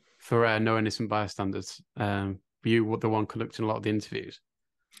 For knowing some bystanders, were you the one conducting a lot of the interviews?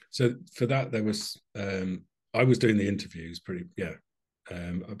 So for that, there was I was doing the interviews pretty, yeah.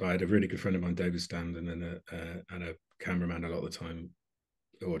 But I had a really good friend of mine, David Standen, and a cameraman a lot of the time,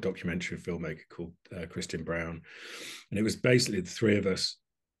 or a documentary filmmaker called Christian Brown, and it was basically the three of us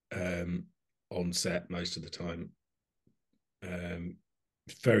on set most of the time.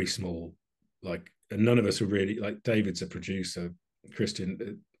 Very small, and none of us were really like. David's a producer,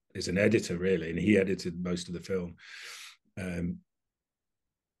 Christian is an editor really, and he edited most of the film.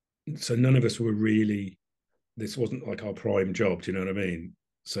 So none of us were really. This wasn't like our prime job. Do you know what I mean?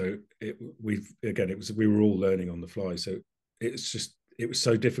 So we were all learning on the fly. So it was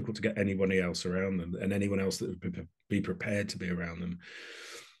so difficult to get anybody else around them and anyone else that would be prepared to be around them.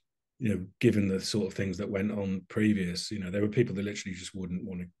 Given the sort of things that went on previous, there were people that literally just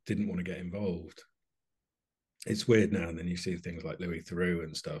didn't want to get involved. It's weird now, and then you see things like Louis Theroux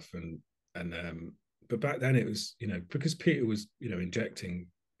and stuff, but back then it was, because Peter was, injecting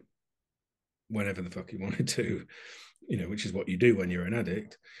whenever the fuck he wanted to, which is what you do when you're an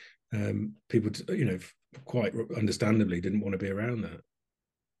addict. People, quite understandably didn't want to be around that.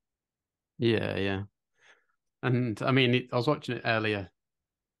 Yeah, yeah. And I mean, I was watching it earlier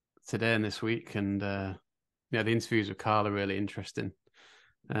today and this week, and the interviews with Carl are really interesting.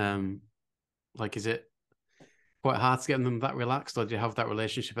 Is it quite hard to get them that relaxed, or do you have that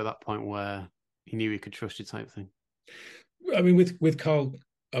relationship at that point where he knew he could trust you type thing? I mean, with Carl,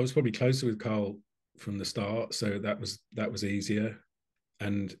 I was probably closer with Carl from the start, so that was easier,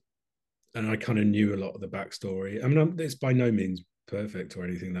 and I kind of knew a lot of the backstory. I mean, it's by no means perfect or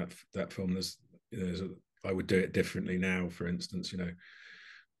anything. That film, I would do it differently now, for instance,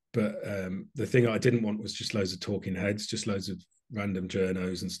 But the thing I didn't want was just loads of talking heads, just loads of random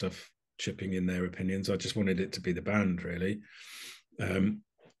journos and stuff chipping in their opinions. I just wanted it to be the band, really.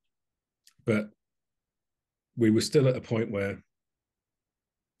 But we were still at a point where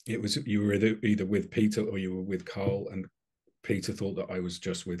it was you were either with Peter or you were with Carl, and Peter thought that I was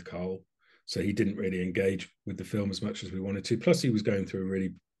just with Carl, so he didn't really engage with the film as much as we wanted to. Plus, he was going through a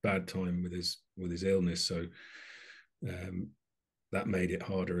really bad time with his illness, so that made it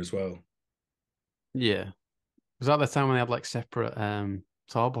harder as well. Yeah. Was that the time when they had like separate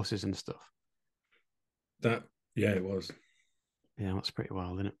tour buses and stuff? Yeah, it was. Yeah, that's pretty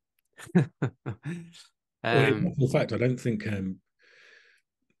wild, isn't it? Well, in actual fact, I don't think. I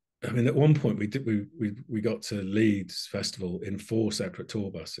mean, at one point we got to Leeds Festival in 4 separate tour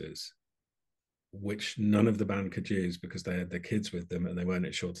buses, which none of the band could use because they had their kids with them and they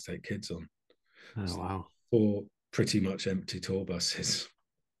weren't sure to take kids on. Oh, So wow. 4 pretty much empty tour buses.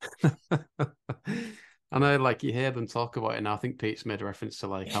 I know, like you hear them talk about it now. I think Pete's made a reference to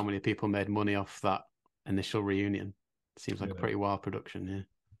like how many people made money off that initial reunion. Seems like a Yeah. pretty wild production,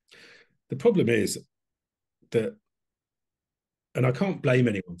 yeah. The problem is that, and I can't blame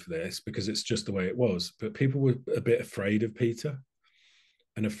anyone for this because it's just the way it was, but people were a bit afraid of Peter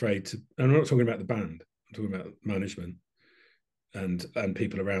and afraid to, and I'm not talking about the band, I'm talking about management and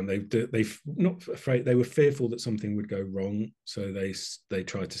people around. They not afraid, they were fearful that something would go wrong, so they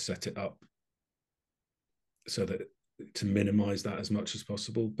tried to set it up so that to minimize that as much as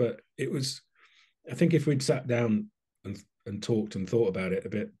possible. But it was, I think if we'd sat down and talked and thought about it a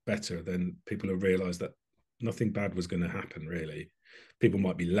bit better, then people have realized that nothing bad was going to happen, really. People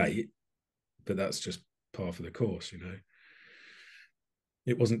might be late, but that's just par for the course, you know.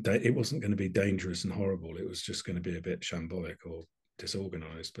 It wasn't going to be dangerous and horrible. It was just going to be a bit shambolic or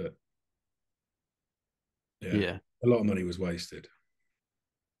disorganized. But yeah, Yeah. a lot of money was wasted.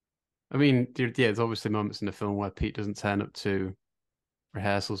 I mean, yeah, there's obviously moments in the film where Pete doesn't turn up to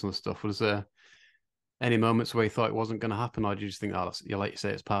rehearsals and stuff. Was there any moments where you thought it wasn't going to happen, or do you just think, oh, that's, you like you say,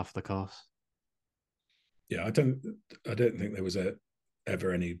 it's par for the course? Yeah, I don't think there was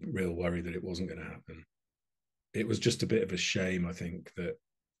ever any real worry that it wasn't going to happen. It was just a bit of a shame, I think, that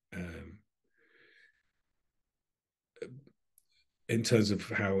in terms of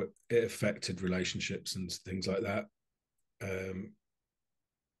how it affected relationships and things like that, um,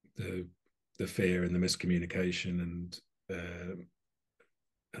 the fear and the miscommunication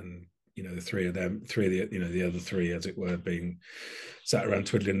and you know the three of the you know the other 3, as it were, being sat around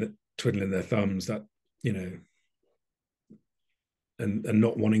twiddling their thumbs, that, you know, and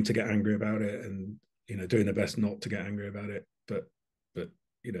not wanting to get angry about it, and, you know, doing their best not to get angry about it, but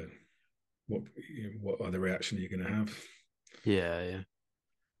you know, what other reaction are you going to have? Yeah, yeah.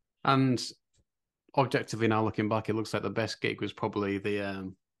 And objectively now looking back, it looks like the best gig was probably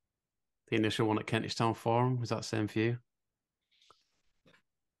the initial one at Kentish Town Forum. Was that same for you?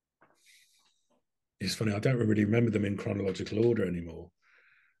 It's funny, I don't really remember them in chronological order anymore.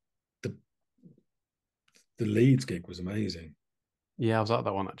 the the Leeds gig was amazing. Yeah, I was at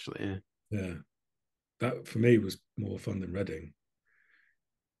that one actually. Yeah. Yeah, that for me was more fun than Reading,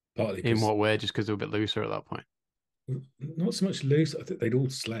 partly In because what way? Just because they were a bit looser at that point. not so much loose. I think they'd all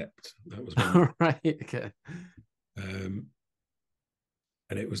slept. That was one. Right. Okay. um,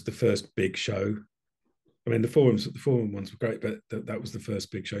 and it was the first big show. I mean, the forum ones were great, but that was the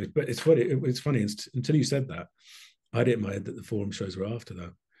first big show. But it's funny. It's funny until you said that. I had it in my head that the forum shows were after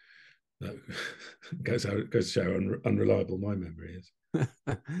that. That goes to show how unreliable my memory is.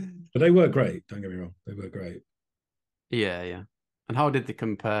 But they were great. Don't get me wrong. They were great. Yeah, yeah. And how did they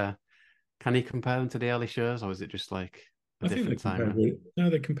compare? Can you compare them to the early shows, or is it just like a I think they different compare. time? Really, no,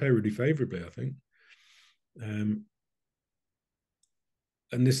 they compare really favourably. I think.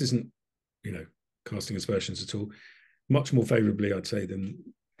 And this isn't, you know, casting aspersions at all. Much more favourably, I'd say, than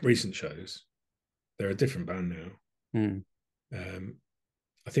recent shows. They're a different band now. Hmm.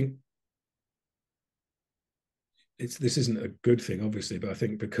 I think this isn't a good thing, obviously, but I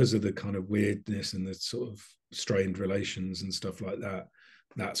think because of the kind of weirdness and the sort of strained relations and stuff like that,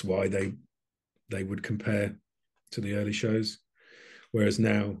 that's why they would compare to the early shows. Whereas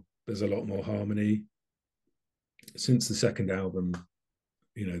now there's a lot more harmony. Since the second album,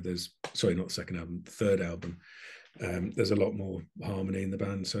 you know, not the second album, the third album, there's a lot more harmony in the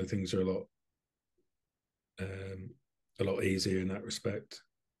band, so things are a lot easier in that respect.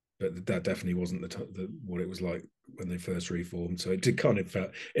 But that definitely wasn't what it was like when they first reformed. So it did kind of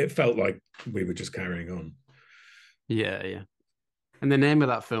felt like we were just carrying on. Yeah, yeah. And the name of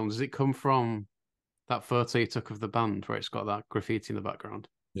that film, does it come from that photo you took of the band where it's got that graffiti in the background?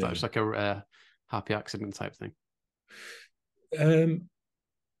 Yeah. That's like a happy accident type thing.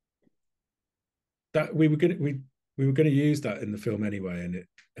 That we were gonna use that in the film anyway,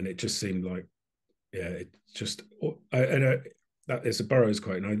 and it just seemed like, yeah, it just that is a Burroughs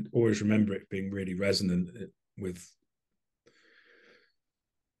quote, and I always remember it being really resonant with,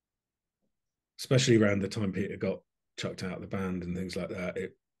 especially around the time Peter got chucked out of the band and things like that.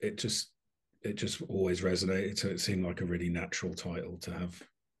 It just always resonated, so it seemed like a really natural title to have.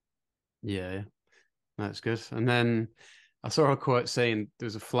 Yeah, yeah. That's good. And then I saw a quote saying there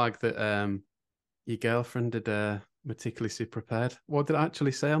was a flag that your girlfriend had meticulously prepared. What did it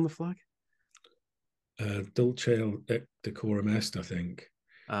actually say on the flag? Dulce et decorum est, I think.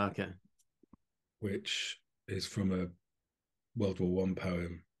 Okay. which is from a World War One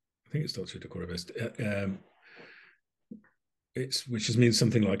poem. I think it's Dr. Decoribus. It's which just means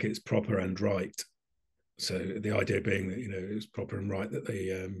something like it's proper and right. So the idea being that it's proper and right that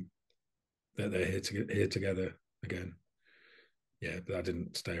they're here together again. Yeah, but that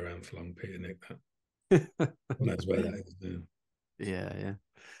didn't stay around for long, Peter Nick. That who knows where that is now. Yeah, yeah.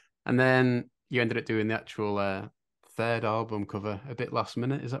 And then you ended up doing the actual third album cover a bit last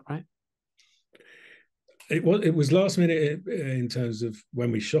minute, is that right? It was last minute in terms of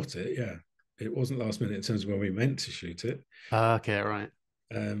when we shot it. Yeah, it wasn't last minute in terms of when we meant to shoot it. Okay, right.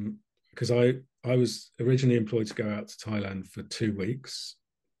 Because I was originally employed to go out to Thailand for 2 weeks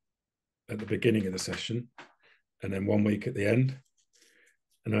at the beginning of the session, and then 1 week at the end,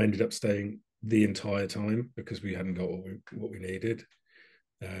 and I ended up staying the entire time because we hadn't got what we needed.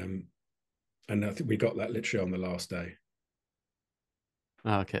 And I think we got that literally on the last day.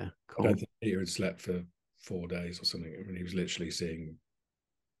 Okay, I don't cool. think Peter had slept for 4 days or something. I mean, he was literally seeing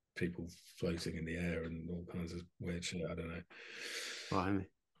people floating in the air and all kinds of weird shit. I don't know. Blimey.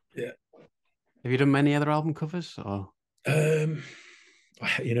 Yeah. Have you done many other album covers or? What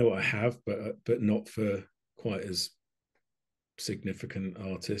I have, but not for quite as significant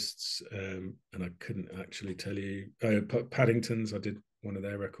artists. And I couldn't actually tell you. Paddingtons, I did one of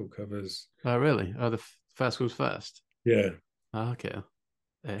their record covers. Oh, really? Oh, the first comes first. Yeah. Okay.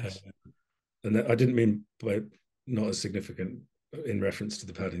 Yes. And I didn't mean by not as significant in reference to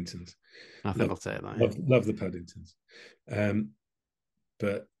the Paddingtons. I think I'll take that. Yeah. Love the Paddingtons.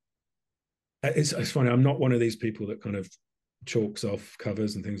 But it's funny. I'm not one of these people that kind of chalks off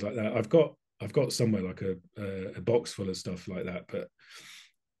covers and things like that. I've got somewhere like a box full of stuff like that, but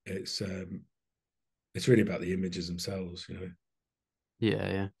it's really about the images themselves. Yeah,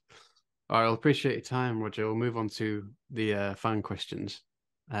 yeah. All right, I'll appreciate your time, Roger. We'll move on to the fan questions.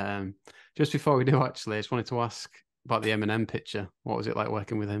 Just before we do, actually, I just wanted to ask about the Eminem picture. What was it like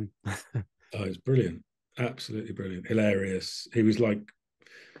working with him? Oh, it's brilliant. Absolutely brilliant. Hilarious. He was like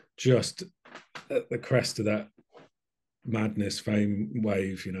just at the crest of that madness fame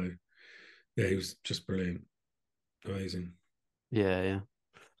wave, Yeah, he was just brilliant. Amazing. Yeah,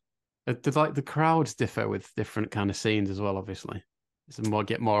 yeah. Did like the crowds differ with different kind of scenes as well? Obviously, it's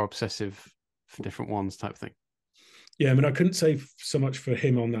get more obsessive for different ones type thing. Yeah, I mean, I couldn't say so much for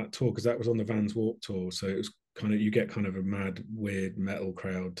him on that tour because that was on the Vans Warped tour, so it was you get kind of a mad, weird metal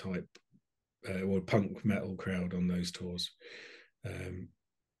crowd type, or punk metal crowd on those tours.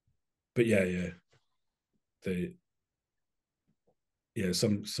 But yeah,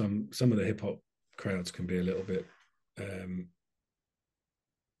 some of the hip hop crowds can be a little bit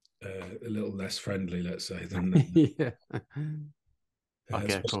a little less friendly, let's say, than Yeah.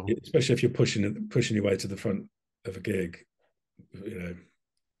 Okay, cool. especially if you're pushing your way to the front of a gig.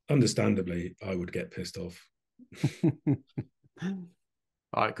 Understandably, I would get pissed off. All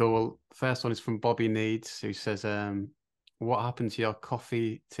right, cool. Well, first one is from Bobby Needs, who says, what happened to your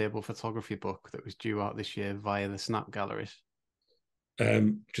coffee table photography book that was due out this year via the Snap Galleries?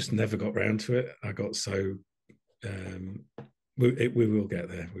 Just never got round to it. I got so we will get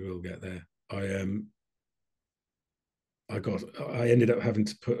there. We will get there. I ended up having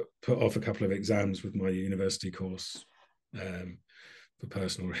to put off a couple of exams with my university course for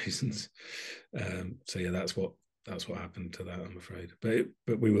personal reasons. So yeah, that's what happened to that, I'm afraid. But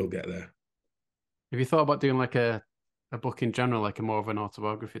we will get there. Have you thought about doing like a book in general, like a more of an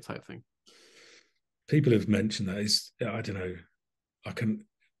autobiography type thing? People have mentioned that. I don't know.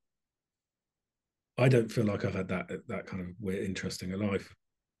 I don't feel like I've had that kind of weird, interesting a life,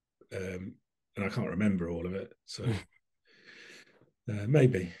 and I can't remember all of it. So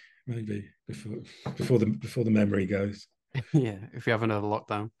maybe before the memory goes. Yeah, if you have another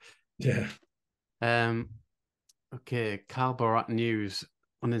lockdown. Yeah. Okay, Carl Barat News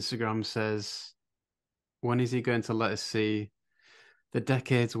on Instagram says, when is he going to let us see the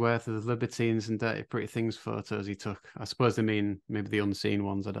decades worth of the Libertines and Dirty Pretty Things photos he took? I suppose they mean maybe the unseen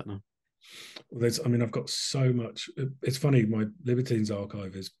ones. I don't know. I've got so much. It's funny. My Libertines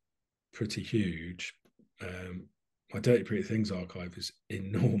archive is pretty huge. My Dirty Pretty Things archive is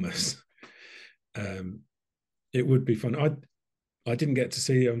enormous. It would be fun. I didn't get to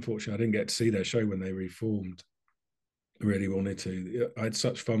see, unfortunately, I didn't get to see their show when they reformed. I really wanted to. I had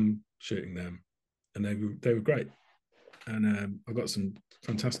such fun shooting them, and they were great. And I got some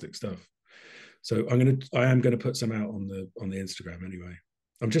fantastic stuff. So I am gonna put some out on the Instagram anyway.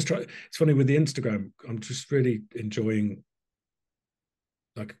 I'm just trying. It's funny with the Instagram. I'm just really enjoying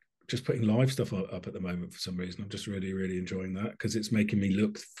like just putting live stuff up at the moment for some reason. I'm just really, really enjoying that because it's making me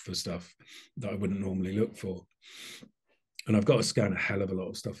look for stuff that I wouldn't normally look for. And I've got to scan a hell of a lot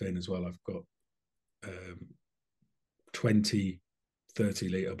of stuff in as well. I've got 20,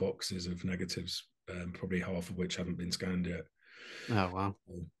 30-litre boxes of negatives, probably half of which haven't been scanned yet. Oh, wow.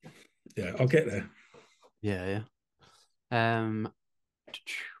 Yeah, I'll get there. Yeah.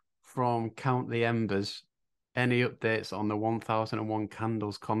 From Count the Embers, any updates on the 1001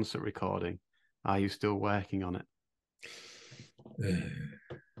 Candles concert recording? Are you still working on it?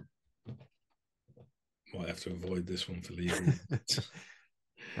 Might have to avoid this one for legal.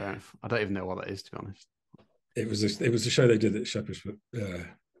 Fair enough. I don't even know what that is, to be honest. It was a show they did at not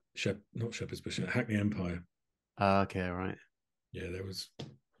Shepherd's Bush, Hackney Empire. Okay, right. Yeah, there was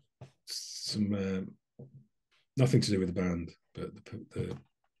some nothing to do with the band, but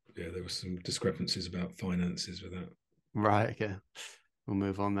there were some discrepancies about finances with that. Right, okay. We'll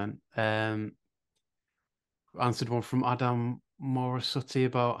move on then. Answered one from Adam Morisuti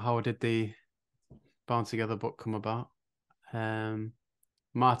about how did the Bound Together book come about.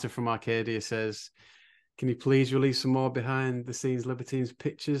 Marta from Arcadia says, can you please release some more behind the scenes Libertines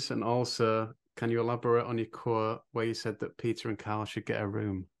pictures? And also, can you elaborate on your quote where you said that Peter and Carl should get a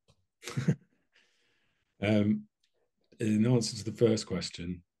room? In answer to the first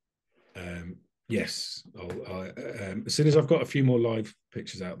question, yes, as soon as I've got a few more live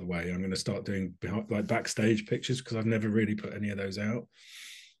pictures out of the way, I'm going to start doing like backstage pictures because I've never really put any of those out.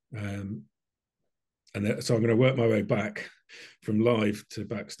 So I'm going to work my way back from live to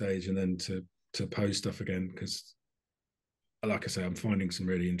backstage and then to post stuff again because, like I say, I'm finding some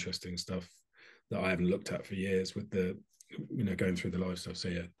really interesting stuff that I haven't looked at for years with the, going through the live stuff. So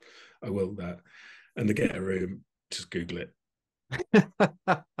yeah, I will that. And to get a room, just Google it.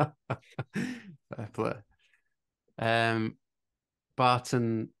 Fair play.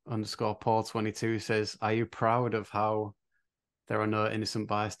 Barton_Paul22 says, are you proud of how there are no innocent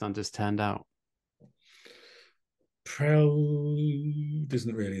bystanders turned out? Proud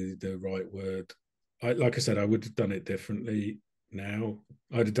isn't really the right word. Like I said, I would have done it differently now.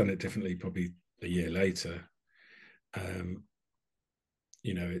 I'd have done it differently probably a year later.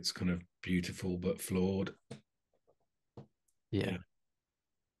 It's kind of beautiful but flawed. Yeah.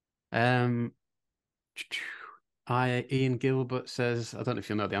 Ian Gilbert says, I don't know if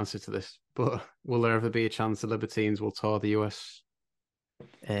you'll know the answer to this, but will there ever be a chance the Libertines will tour the US?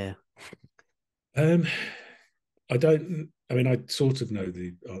 I sort of know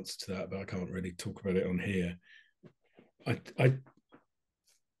the answer to that, but I can't really talk about it on here. I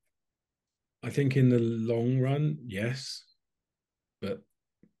think in the long run, yes, but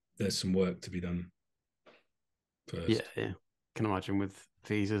there's some work to be done first. Yeah. Can imagine with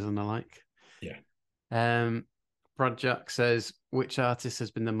visas and the like. Yeah. Brad Jack says, which artist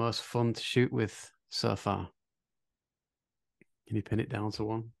has been the most fun to shoot with so far? Can you pin it down to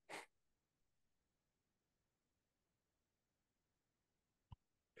one?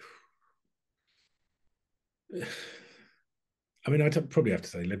 I'd probably have to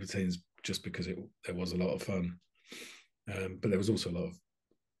say Libertines just because there was a lot of fun, but there was also a lot of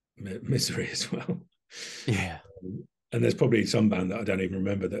misery as well. Yeah. And there's probably some band that I don't even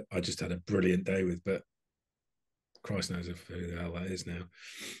remember that I just had a brilliant day with, but Christ knows who the hell that is now.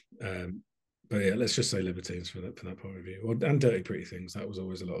 But yeah, let's just say Libertines for that point of view. And Dirty Pretty Things. That was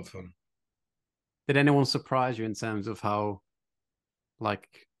always a lot of fun. Did anyone surprise you in terms of how like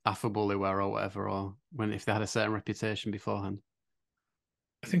affable they were or whatever, or if they had a certain reputation beforehand?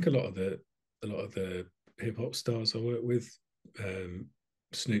 I think a lot of the hip hop stars I work with,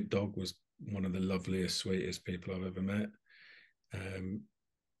 Snoop Dogg was one of the loveliest, sweetest people I've ever met.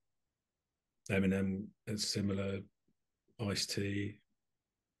 Eminem is similar. Ice-T,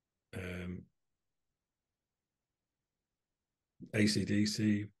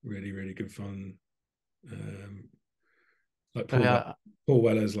 AC/DC, really, really good fun. Like Paul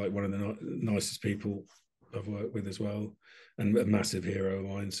Weller's like one of the nicest people I've worked with as well, and a massive hero of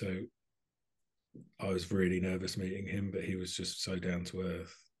mine. So I was really nervous meeting him, but he was just so down to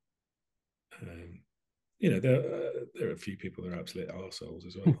earth. There are a few people that are absolute arseholes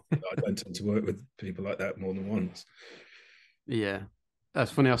as well. I don't tend to work with people like that more than once. Yeah.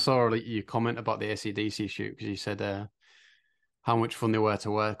 That's funny. I saw you comment about the AC/DC shoot because you said how much fun they were to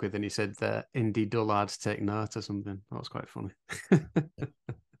work with, and he said that indie dullards take note or something. That was quite funny.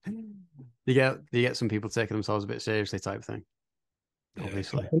 you get some people taking themselves a bit seriously type thing.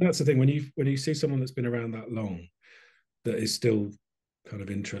 Obviously. And that's the thing, when you see someone that's been around that long that is still kind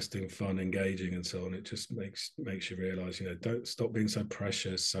of interesting, fun, engaging, and so on, it just makes you realize, don't stop being so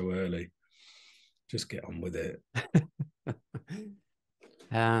precious so early. Just get on with it.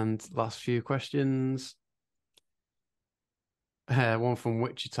 And last few questions. One from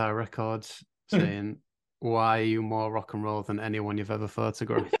Wichita Records saying, why are you more rock and roll than anyone you've ever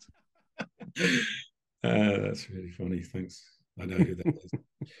photographed? That's really funny. Thanks. I know who that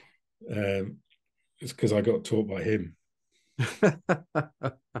is. It's because I got taught by him.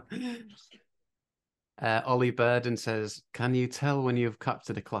 Ollie Burden says, "Can you tell when you've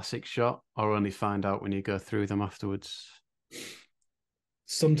captured a classic shot, or only find out when you go through them afterwards?"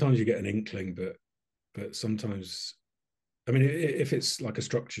 Sometimes you get an inkling, but sometimes, I mean, if it's like a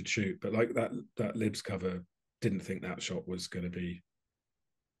structured shoot, but like that Libs cover, didn't think that shot was going to be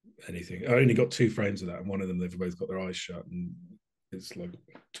anything. I only got 2 frames of that, and one of them they've both got their eyes shut, and it's like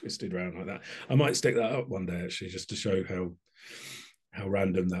twisted around like that. I might stick that up one day actually, just to show how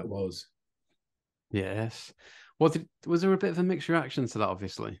random that was. Yes. Was there a bit of a mixed reaction to that?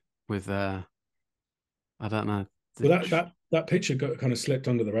 Obviously, with I don't know. Well, that picture got kind of slipped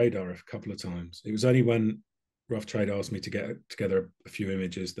under the radar a couple of times. It was only when Rough Trade asked me to get together a few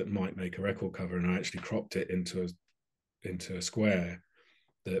images that might make a record cover, and I actually cropped it into a square,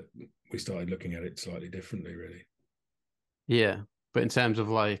 that we started looking at it slightly differently, really. Yeah, but in terms of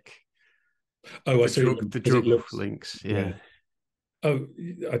like Oh, I see. the Because it drug looks, links, yeah. yeah. Oh,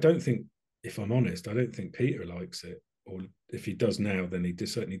 I don't think, if I'm honest, I don't think Peter likes it, or if he does now, then he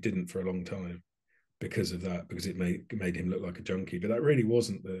certainly didn't for a long time because of that, because it made him look like a junkie. But that really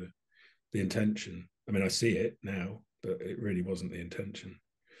wasn't the intention. I mean, I see it now, but it really wasn't the intention.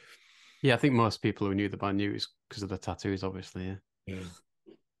 Yeah, I think most people who knew the band knew it because of the tattoos, obviously. Yeah.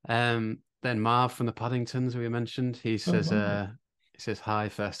 Yeah. Then Marv from the Paddingtons, who we mentioned, Oh, wow. he says hi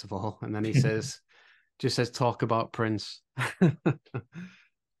first of all, and then he just says talk about Prince.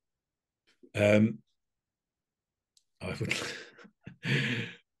 um, I would.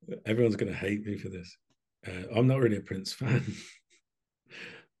 Everyone's going to hate me for this. I'm not really a Prince fan.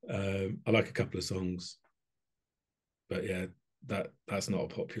 I like a couple of songs, but yeah, that's not a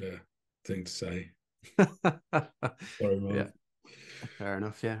popular thing to say. Sorry, Yeah, Marv. fair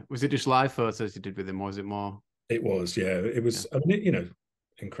enough. Yeah, was it just live photos you did with him, or was it more? It was, yeah, it Yeah. was. I mean,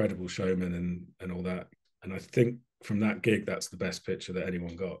 incredible showman and all that. And I think from that gig, that's the best picture that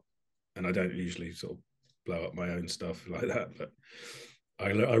anyone got. And I don't usually sort of blow up my own stuff like that, but I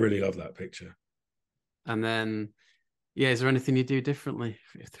really love that picture. And then, yeah, is there anything you do differently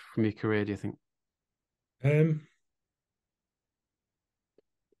from your career? Do you think? Um,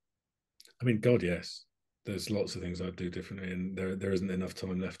 I mean, God, yes. There's lots of things I'd do differently, and there isn't enough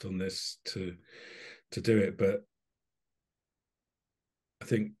time left on this to do it. But I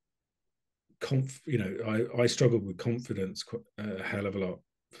think I struggled with confidence a hell of a lot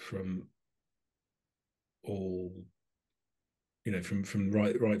from all from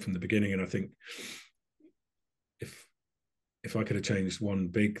right from the beginning. And I think if if I could have changed one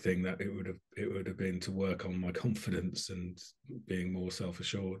big thing, that it would have been to work on my confidence and being more self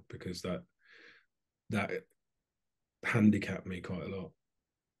assured, because that handicapped me quite a lot.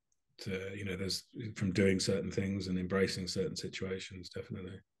 To there's from doing certain things and embracing certain situations,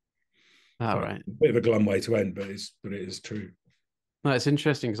 definitely. All Quite right. a bit of a glum way to end, but it is true. No, it's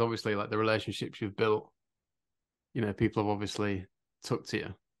interesting because obviously, like the relationships you've built, people have obviously took to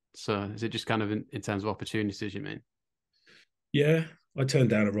you. So is it just kind of in terms of opportunities, you mean? Yeah, I turned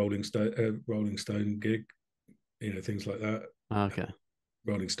down a Rolling Stone gig, things like that. Okay.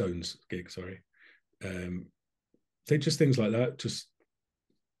 Rolling Stones gig, sorry. Um, they just things like that. Just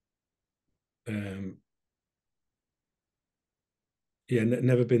um, yeah,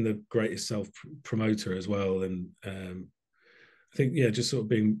 never been the greatest self promoter as well, and I think yeah, just sort of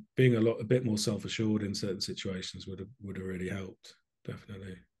being a bit more self assured in certain situations would have really helped,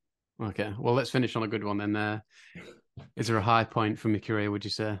 definitely. Okay. Well, let's finish on a good one then. Is there a high point from your career, would you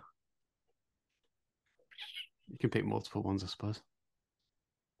say? You can pick multiple ones, I suppose.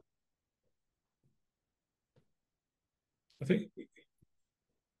 I think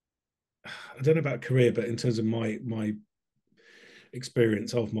I don't know about career, but in terms of my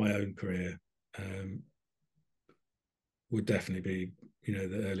experience of my own career, um, would definitely be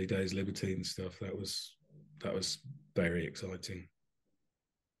the early days Libertine stuff. That was very exciting.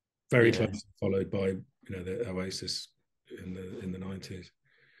 Very Yeah. closely followed by the Oasis in the 90s,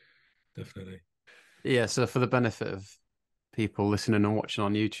 definitely. Yeah. So for the benefit of people listening and watching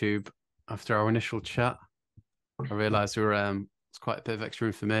on YouTube, after our initial chat, I realised there were it's quite a bit of extra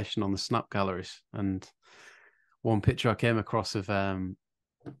information on the snap galleries. And one picture I came across of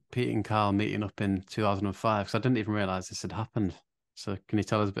Pete and Carl meeting up in 2005, because I didn't even realise this had happened. So can you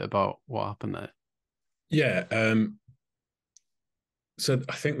tell us a bit about what happened there? Yeah. So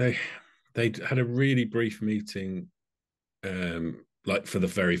I think they had a really brief meeting, like for the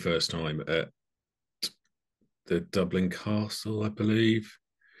very first time at the Dublin Castle, I believe.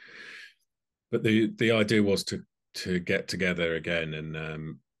 but the idea was to get together again,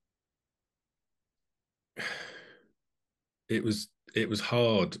 and it was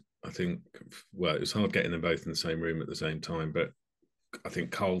hard. I think, well, it was hard getting them both in the same room at the same time, but I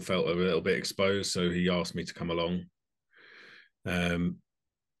think Cole felt a little bit exposed, so he asked me to come along.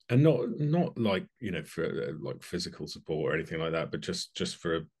 And not like, for like physical support or anything like that, but just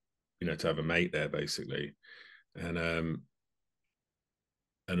for to have a mate there, basically. And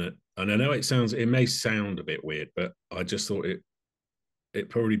and I know it may sound a bit weird, but I just thought it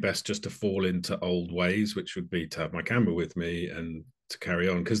probably best just to fall into old ways, which would be to have my camera with me and to carry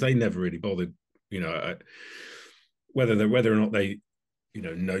on, because they never really bothered, whether or not they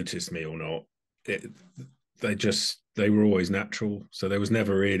noticed me or not. They were always natural, so there was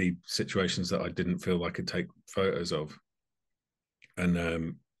never really situations that I didn't feel I could take photos of,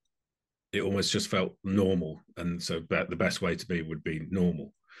 and it almost just felt normal. And so the best way to be would be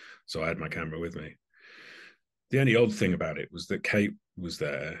normal, so I had my camera with me. The only odd thing about it was that Kate was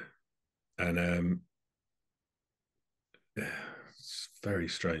there, and it's a very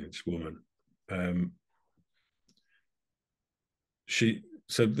strange woman.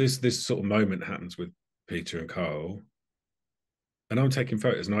 So this sort of moment happens with Peter and Carl, and I'm taking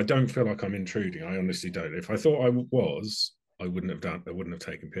photos, and I don't feel like I'm intruding. I honestly don't. If I thought I was, I wouldn't have done. I wouldn't have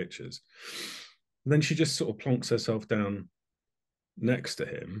taken pictures. And then she just sort of plonks herself down next to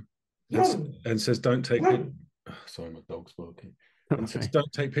him and says, "Don't take." Sorry, my dog's barking. And says,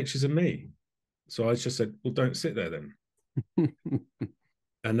 "Don't take pictures of me." So I just said, "Well, don't sit there then."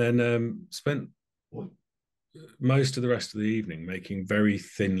 And then spent most of the rest of the evening making very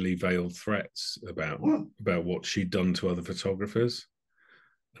thinly veiled threats about what she'd done to other photographers.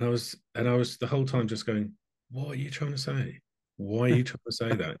 And I was the whole time just going, "What are you trying to say? Why are you trying to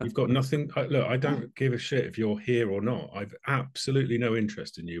say that? You've got nothing. Look, I don't give a shit if you're here or not. I've absolutely no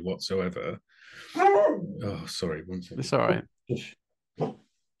interest in you whatsoever." Oh, sorry, one second. It's all right.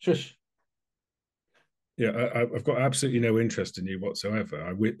 Shush. Yeah, I've got absolutely no interest in you whatsoever.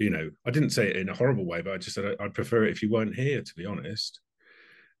 I didn't say it in a horrible way, but I just said I'd prefer it if you weren't here, to be honest.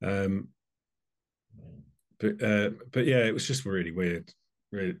 But yeah, it was just really weird.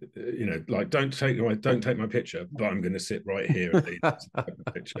 Really, like don't take my picture, but I'm going to sit right here and take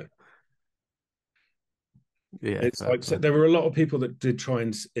the picture. Yeah, it's like, so there were a lot of people that did try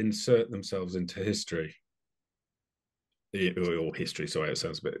and insert themselves into history. Or history, sorry, it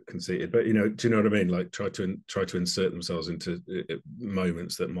sounds a bit conceited, but do you know what I mean? Like try to insert themselves into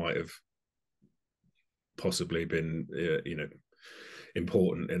moments that might have possibly been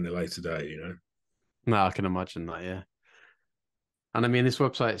important in the later day. No, I can imagine that. Yeah, and I mean this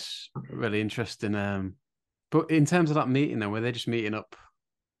website's really interesting. But in terms of that meeting, then were they just meeting up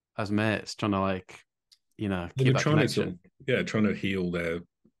as mates, trying to keep that connection? Trying to heal their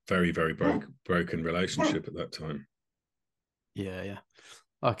very very broken relationship at that time. Yeah.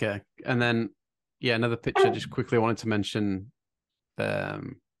 Okay. And then, another picture. Just quickly wanted to mention the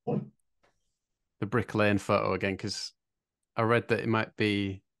Brick Lane photo again, because I read that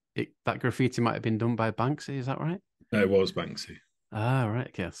that graffiti might have been done by Banksy. Is that right? No, it was Banksy. Ah, right.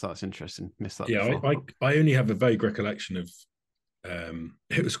 Okay, so that's interesting. Missed that. Yeah, I only have a vague recollection of.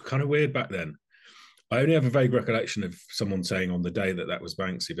 It was kind of weird back then. I only have a vague recollection of someone saying on the day that was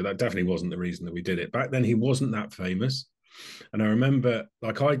Banksy, but that definitely wasn't the reason that we did it. Back then, he wasn't that famous. And I remember,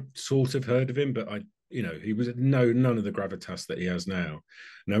 like, I sort of heard of him, but he was none of the gravitas that he has now.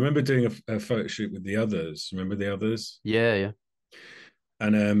 And I remember doing a photo shoot with the others. Remember the others? Yeah.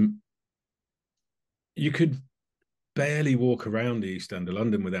 And you could barely walk around the East End of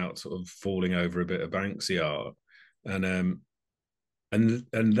London without sort of falling over a bit of Banksy art. And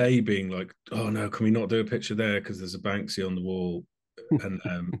they being like, "Oh no, can we not do a picture there because there's a Banksy on the wall?"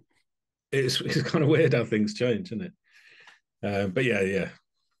 And it's kind of weird how things change, isn't it? But yeah,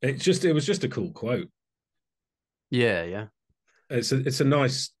 it was just a cool quote. Yeah. It's a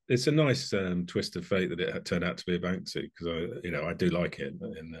nice twist of fate that it had turned out to be a Banksy, because I do like it,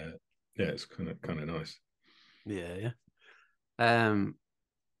 and yeah, it's kind of nice. Yeah. And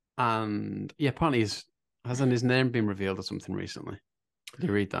apparently hasn't his name been revealed or something recently? Did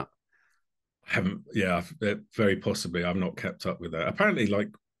you read that? I haven't. Yeah, very possibly. I've not kept up with that. Apparently, like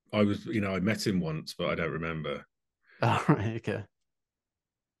I was, I met him once, but I don't remember. Oh, right. Okay.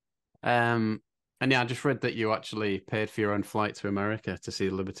 And I just read that you actually paid for your own flight to America to see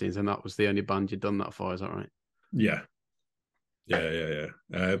the Libertines, and that was the only band you'd done that for. Is that right? Yeah.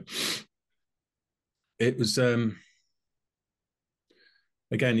 It was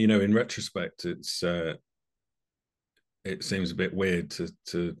again, in retrospect, it seems a bit weird to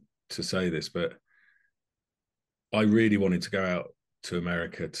say this, but I really wanted to go out to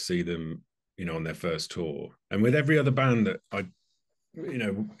America to see them, on their first tour. And with every other band that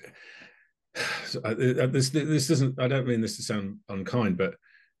this doesn't, I don't mean this to sound unkind, but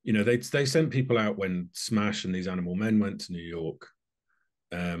they sent people out when Smash and these Animal Men went to New York,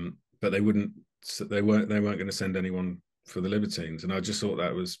 but they weren't going to send anyone for the Libertines, and I just thought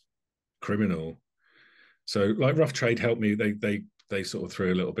that was criminal. So like Rough Trade helped me. They sort of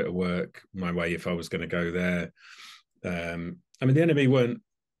threw a little bit of work my way if I was going to go there. I mean, the NME weren't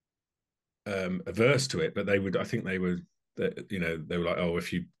averse to it, but they would. I think they were. They were like, oh,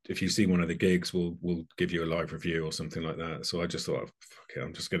 if you see one of the gigs, we'll give you a live review or something like that. So I just thought, fuck it,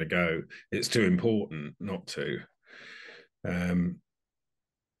 I'm just going to go. It's too important not to. And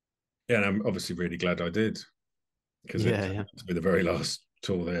I'm obviously really glad I did, because it turned out to be the very last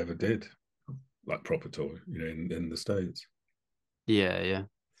tour they ever did, like proper tour, in the States. Yeah.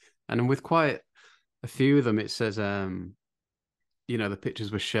 And with quite a few of them, it says, the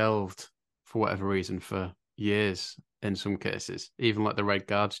pictures were shelved for whatever reason for years in some cases, even like the Red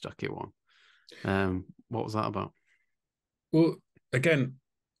Guards jacket one. What was that about? Well, again,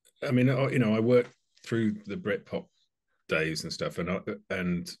 I mean, I worked through the Britpop days and stuff, but I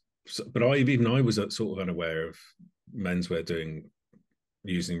was sort of unaware of menswear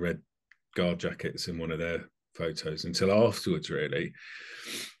using Red Guard jackets in one of their photos until afterwards, really.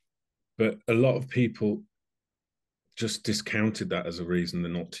 But a lot of people just discounted that as a reason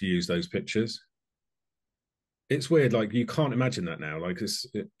not to use those pictures. It's weird, like you can't imagine that now. Like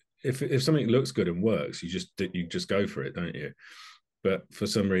if something looks good and works, you just go for it, don't you? But for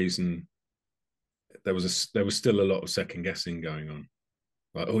some reason, there was still a lot of second guessing going on.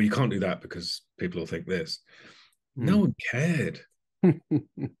 Like, oh, you can't do that because people will think this. No one cared.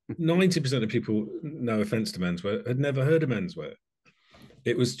 90% of people, no offense to menswear, had never heard of menswear.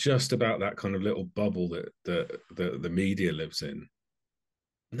 It was just about that kind of little bubble that the media lives in.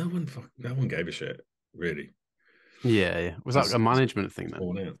 No one gave a shit, really. Yeah. Was that a management thing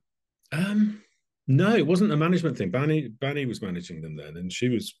then? No, it wasn't a management thing. Banny was managing them then, and she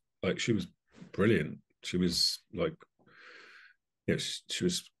was brilliant. She was like, she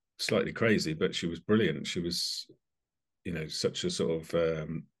was slightly crazy, but she was brilliant. She was, such a sort of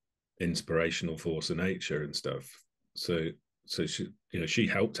inspirational force of nature and stuff. So she, she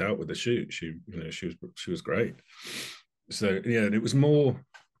helped out with the shoot. She was great. So yeah, it was more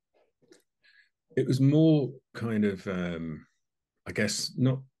kind of I guess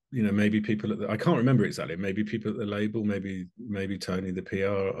not, maybe people I can't remember exactly, maybe people at the label, maybe Tony the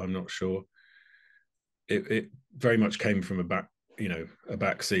PR, I'm not sure. It very much came from a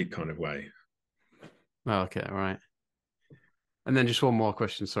back seat kind of way. Okay, right. And then just one more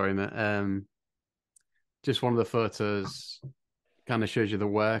question, sorry, mate. Just one of the photos kind of shows you the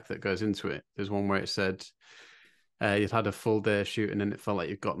work that goes into it. There's one where it said you'd had a full day shooting and it felt like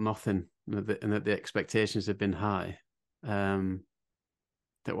you've got nothing, and that the expectations had been high. That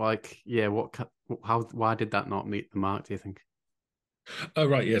why did that not meet the mark, do you think? Oh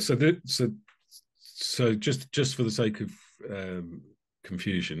right, yeah. So just for the sake of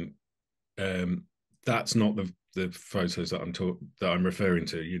confusion, that's not the photos that I'm referring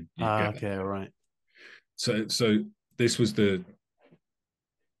to. You get okay, all right. So this was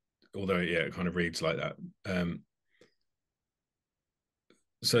although it kind of reads like that.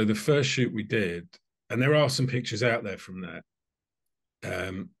 So the first shoot we did, and there are some pictures out there from that.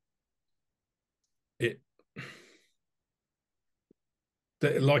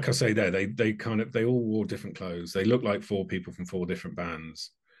 Like I say, they all wore different clothes. They looked like four people from four different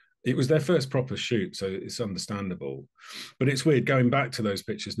bands. It was their first proper shoot, so it's understandable. But it's weird going back to those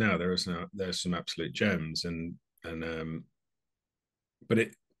pictures now. There's some absolute gems, but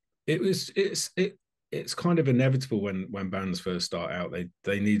it's kind of inevitable when bands first start out.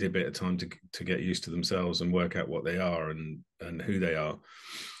 They need a bit of time to get used to themselves and work out what they are and who they are.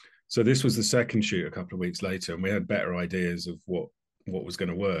 So this was the second shoot a couple of weeks later, and we had better ideas of what was going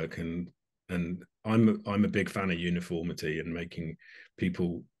to work. And I'm a big fan of uniformity and making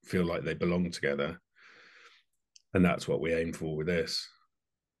people feel like they belong together, and that's what we aim for with this.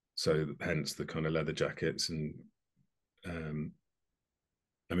 So hence the kind of leather jackets. And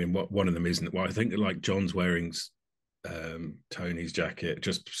I mean, one of them isn't. Well, I think like John's wearing Tony's jacket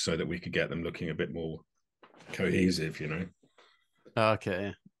just so that we could get them looking a bit more cohesive,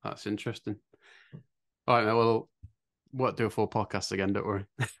 Okay, that's interesting. All right, well, we'll do a full podcast again, don't worry.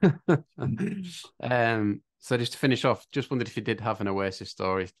 So just to finish off, just wondered if you did have an Oasis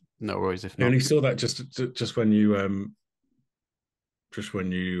story. No worries if not. I only saw that just when you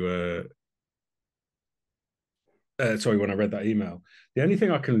sorry, when I read that email. The only thing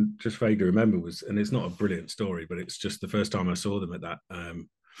I can just vaguely remember was, and it's not a brilliant story, but it's just the first time I saw them at that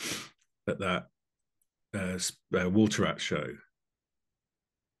at that Water Rat show,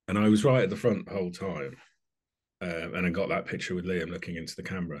 and I was right at the front the whole time, and I got that picture with Liam looking into the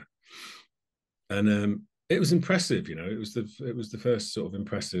camera, and it was impressive. You know, it was the first sort of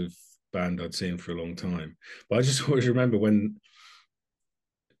impressive band I'd seen for a long time. But I just always remember when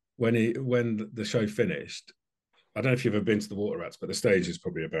the show finished. I don't know if you've ever been to the Water Rats, but the stage is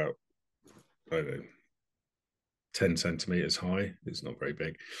probably about, I don't know, 10 centimeters high. It's not very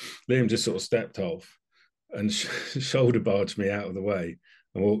big. Liam just sort of stepped off and shoulder barged me out of the way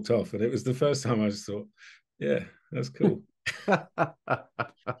and walked off. And it was the first time I just thought, yeah, that's cool.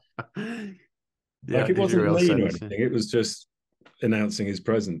 Yeah, Like, it gives you wasn't real mean or sense. anything. It was just announcing his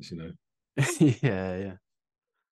presence, you know. Yeah, yeah.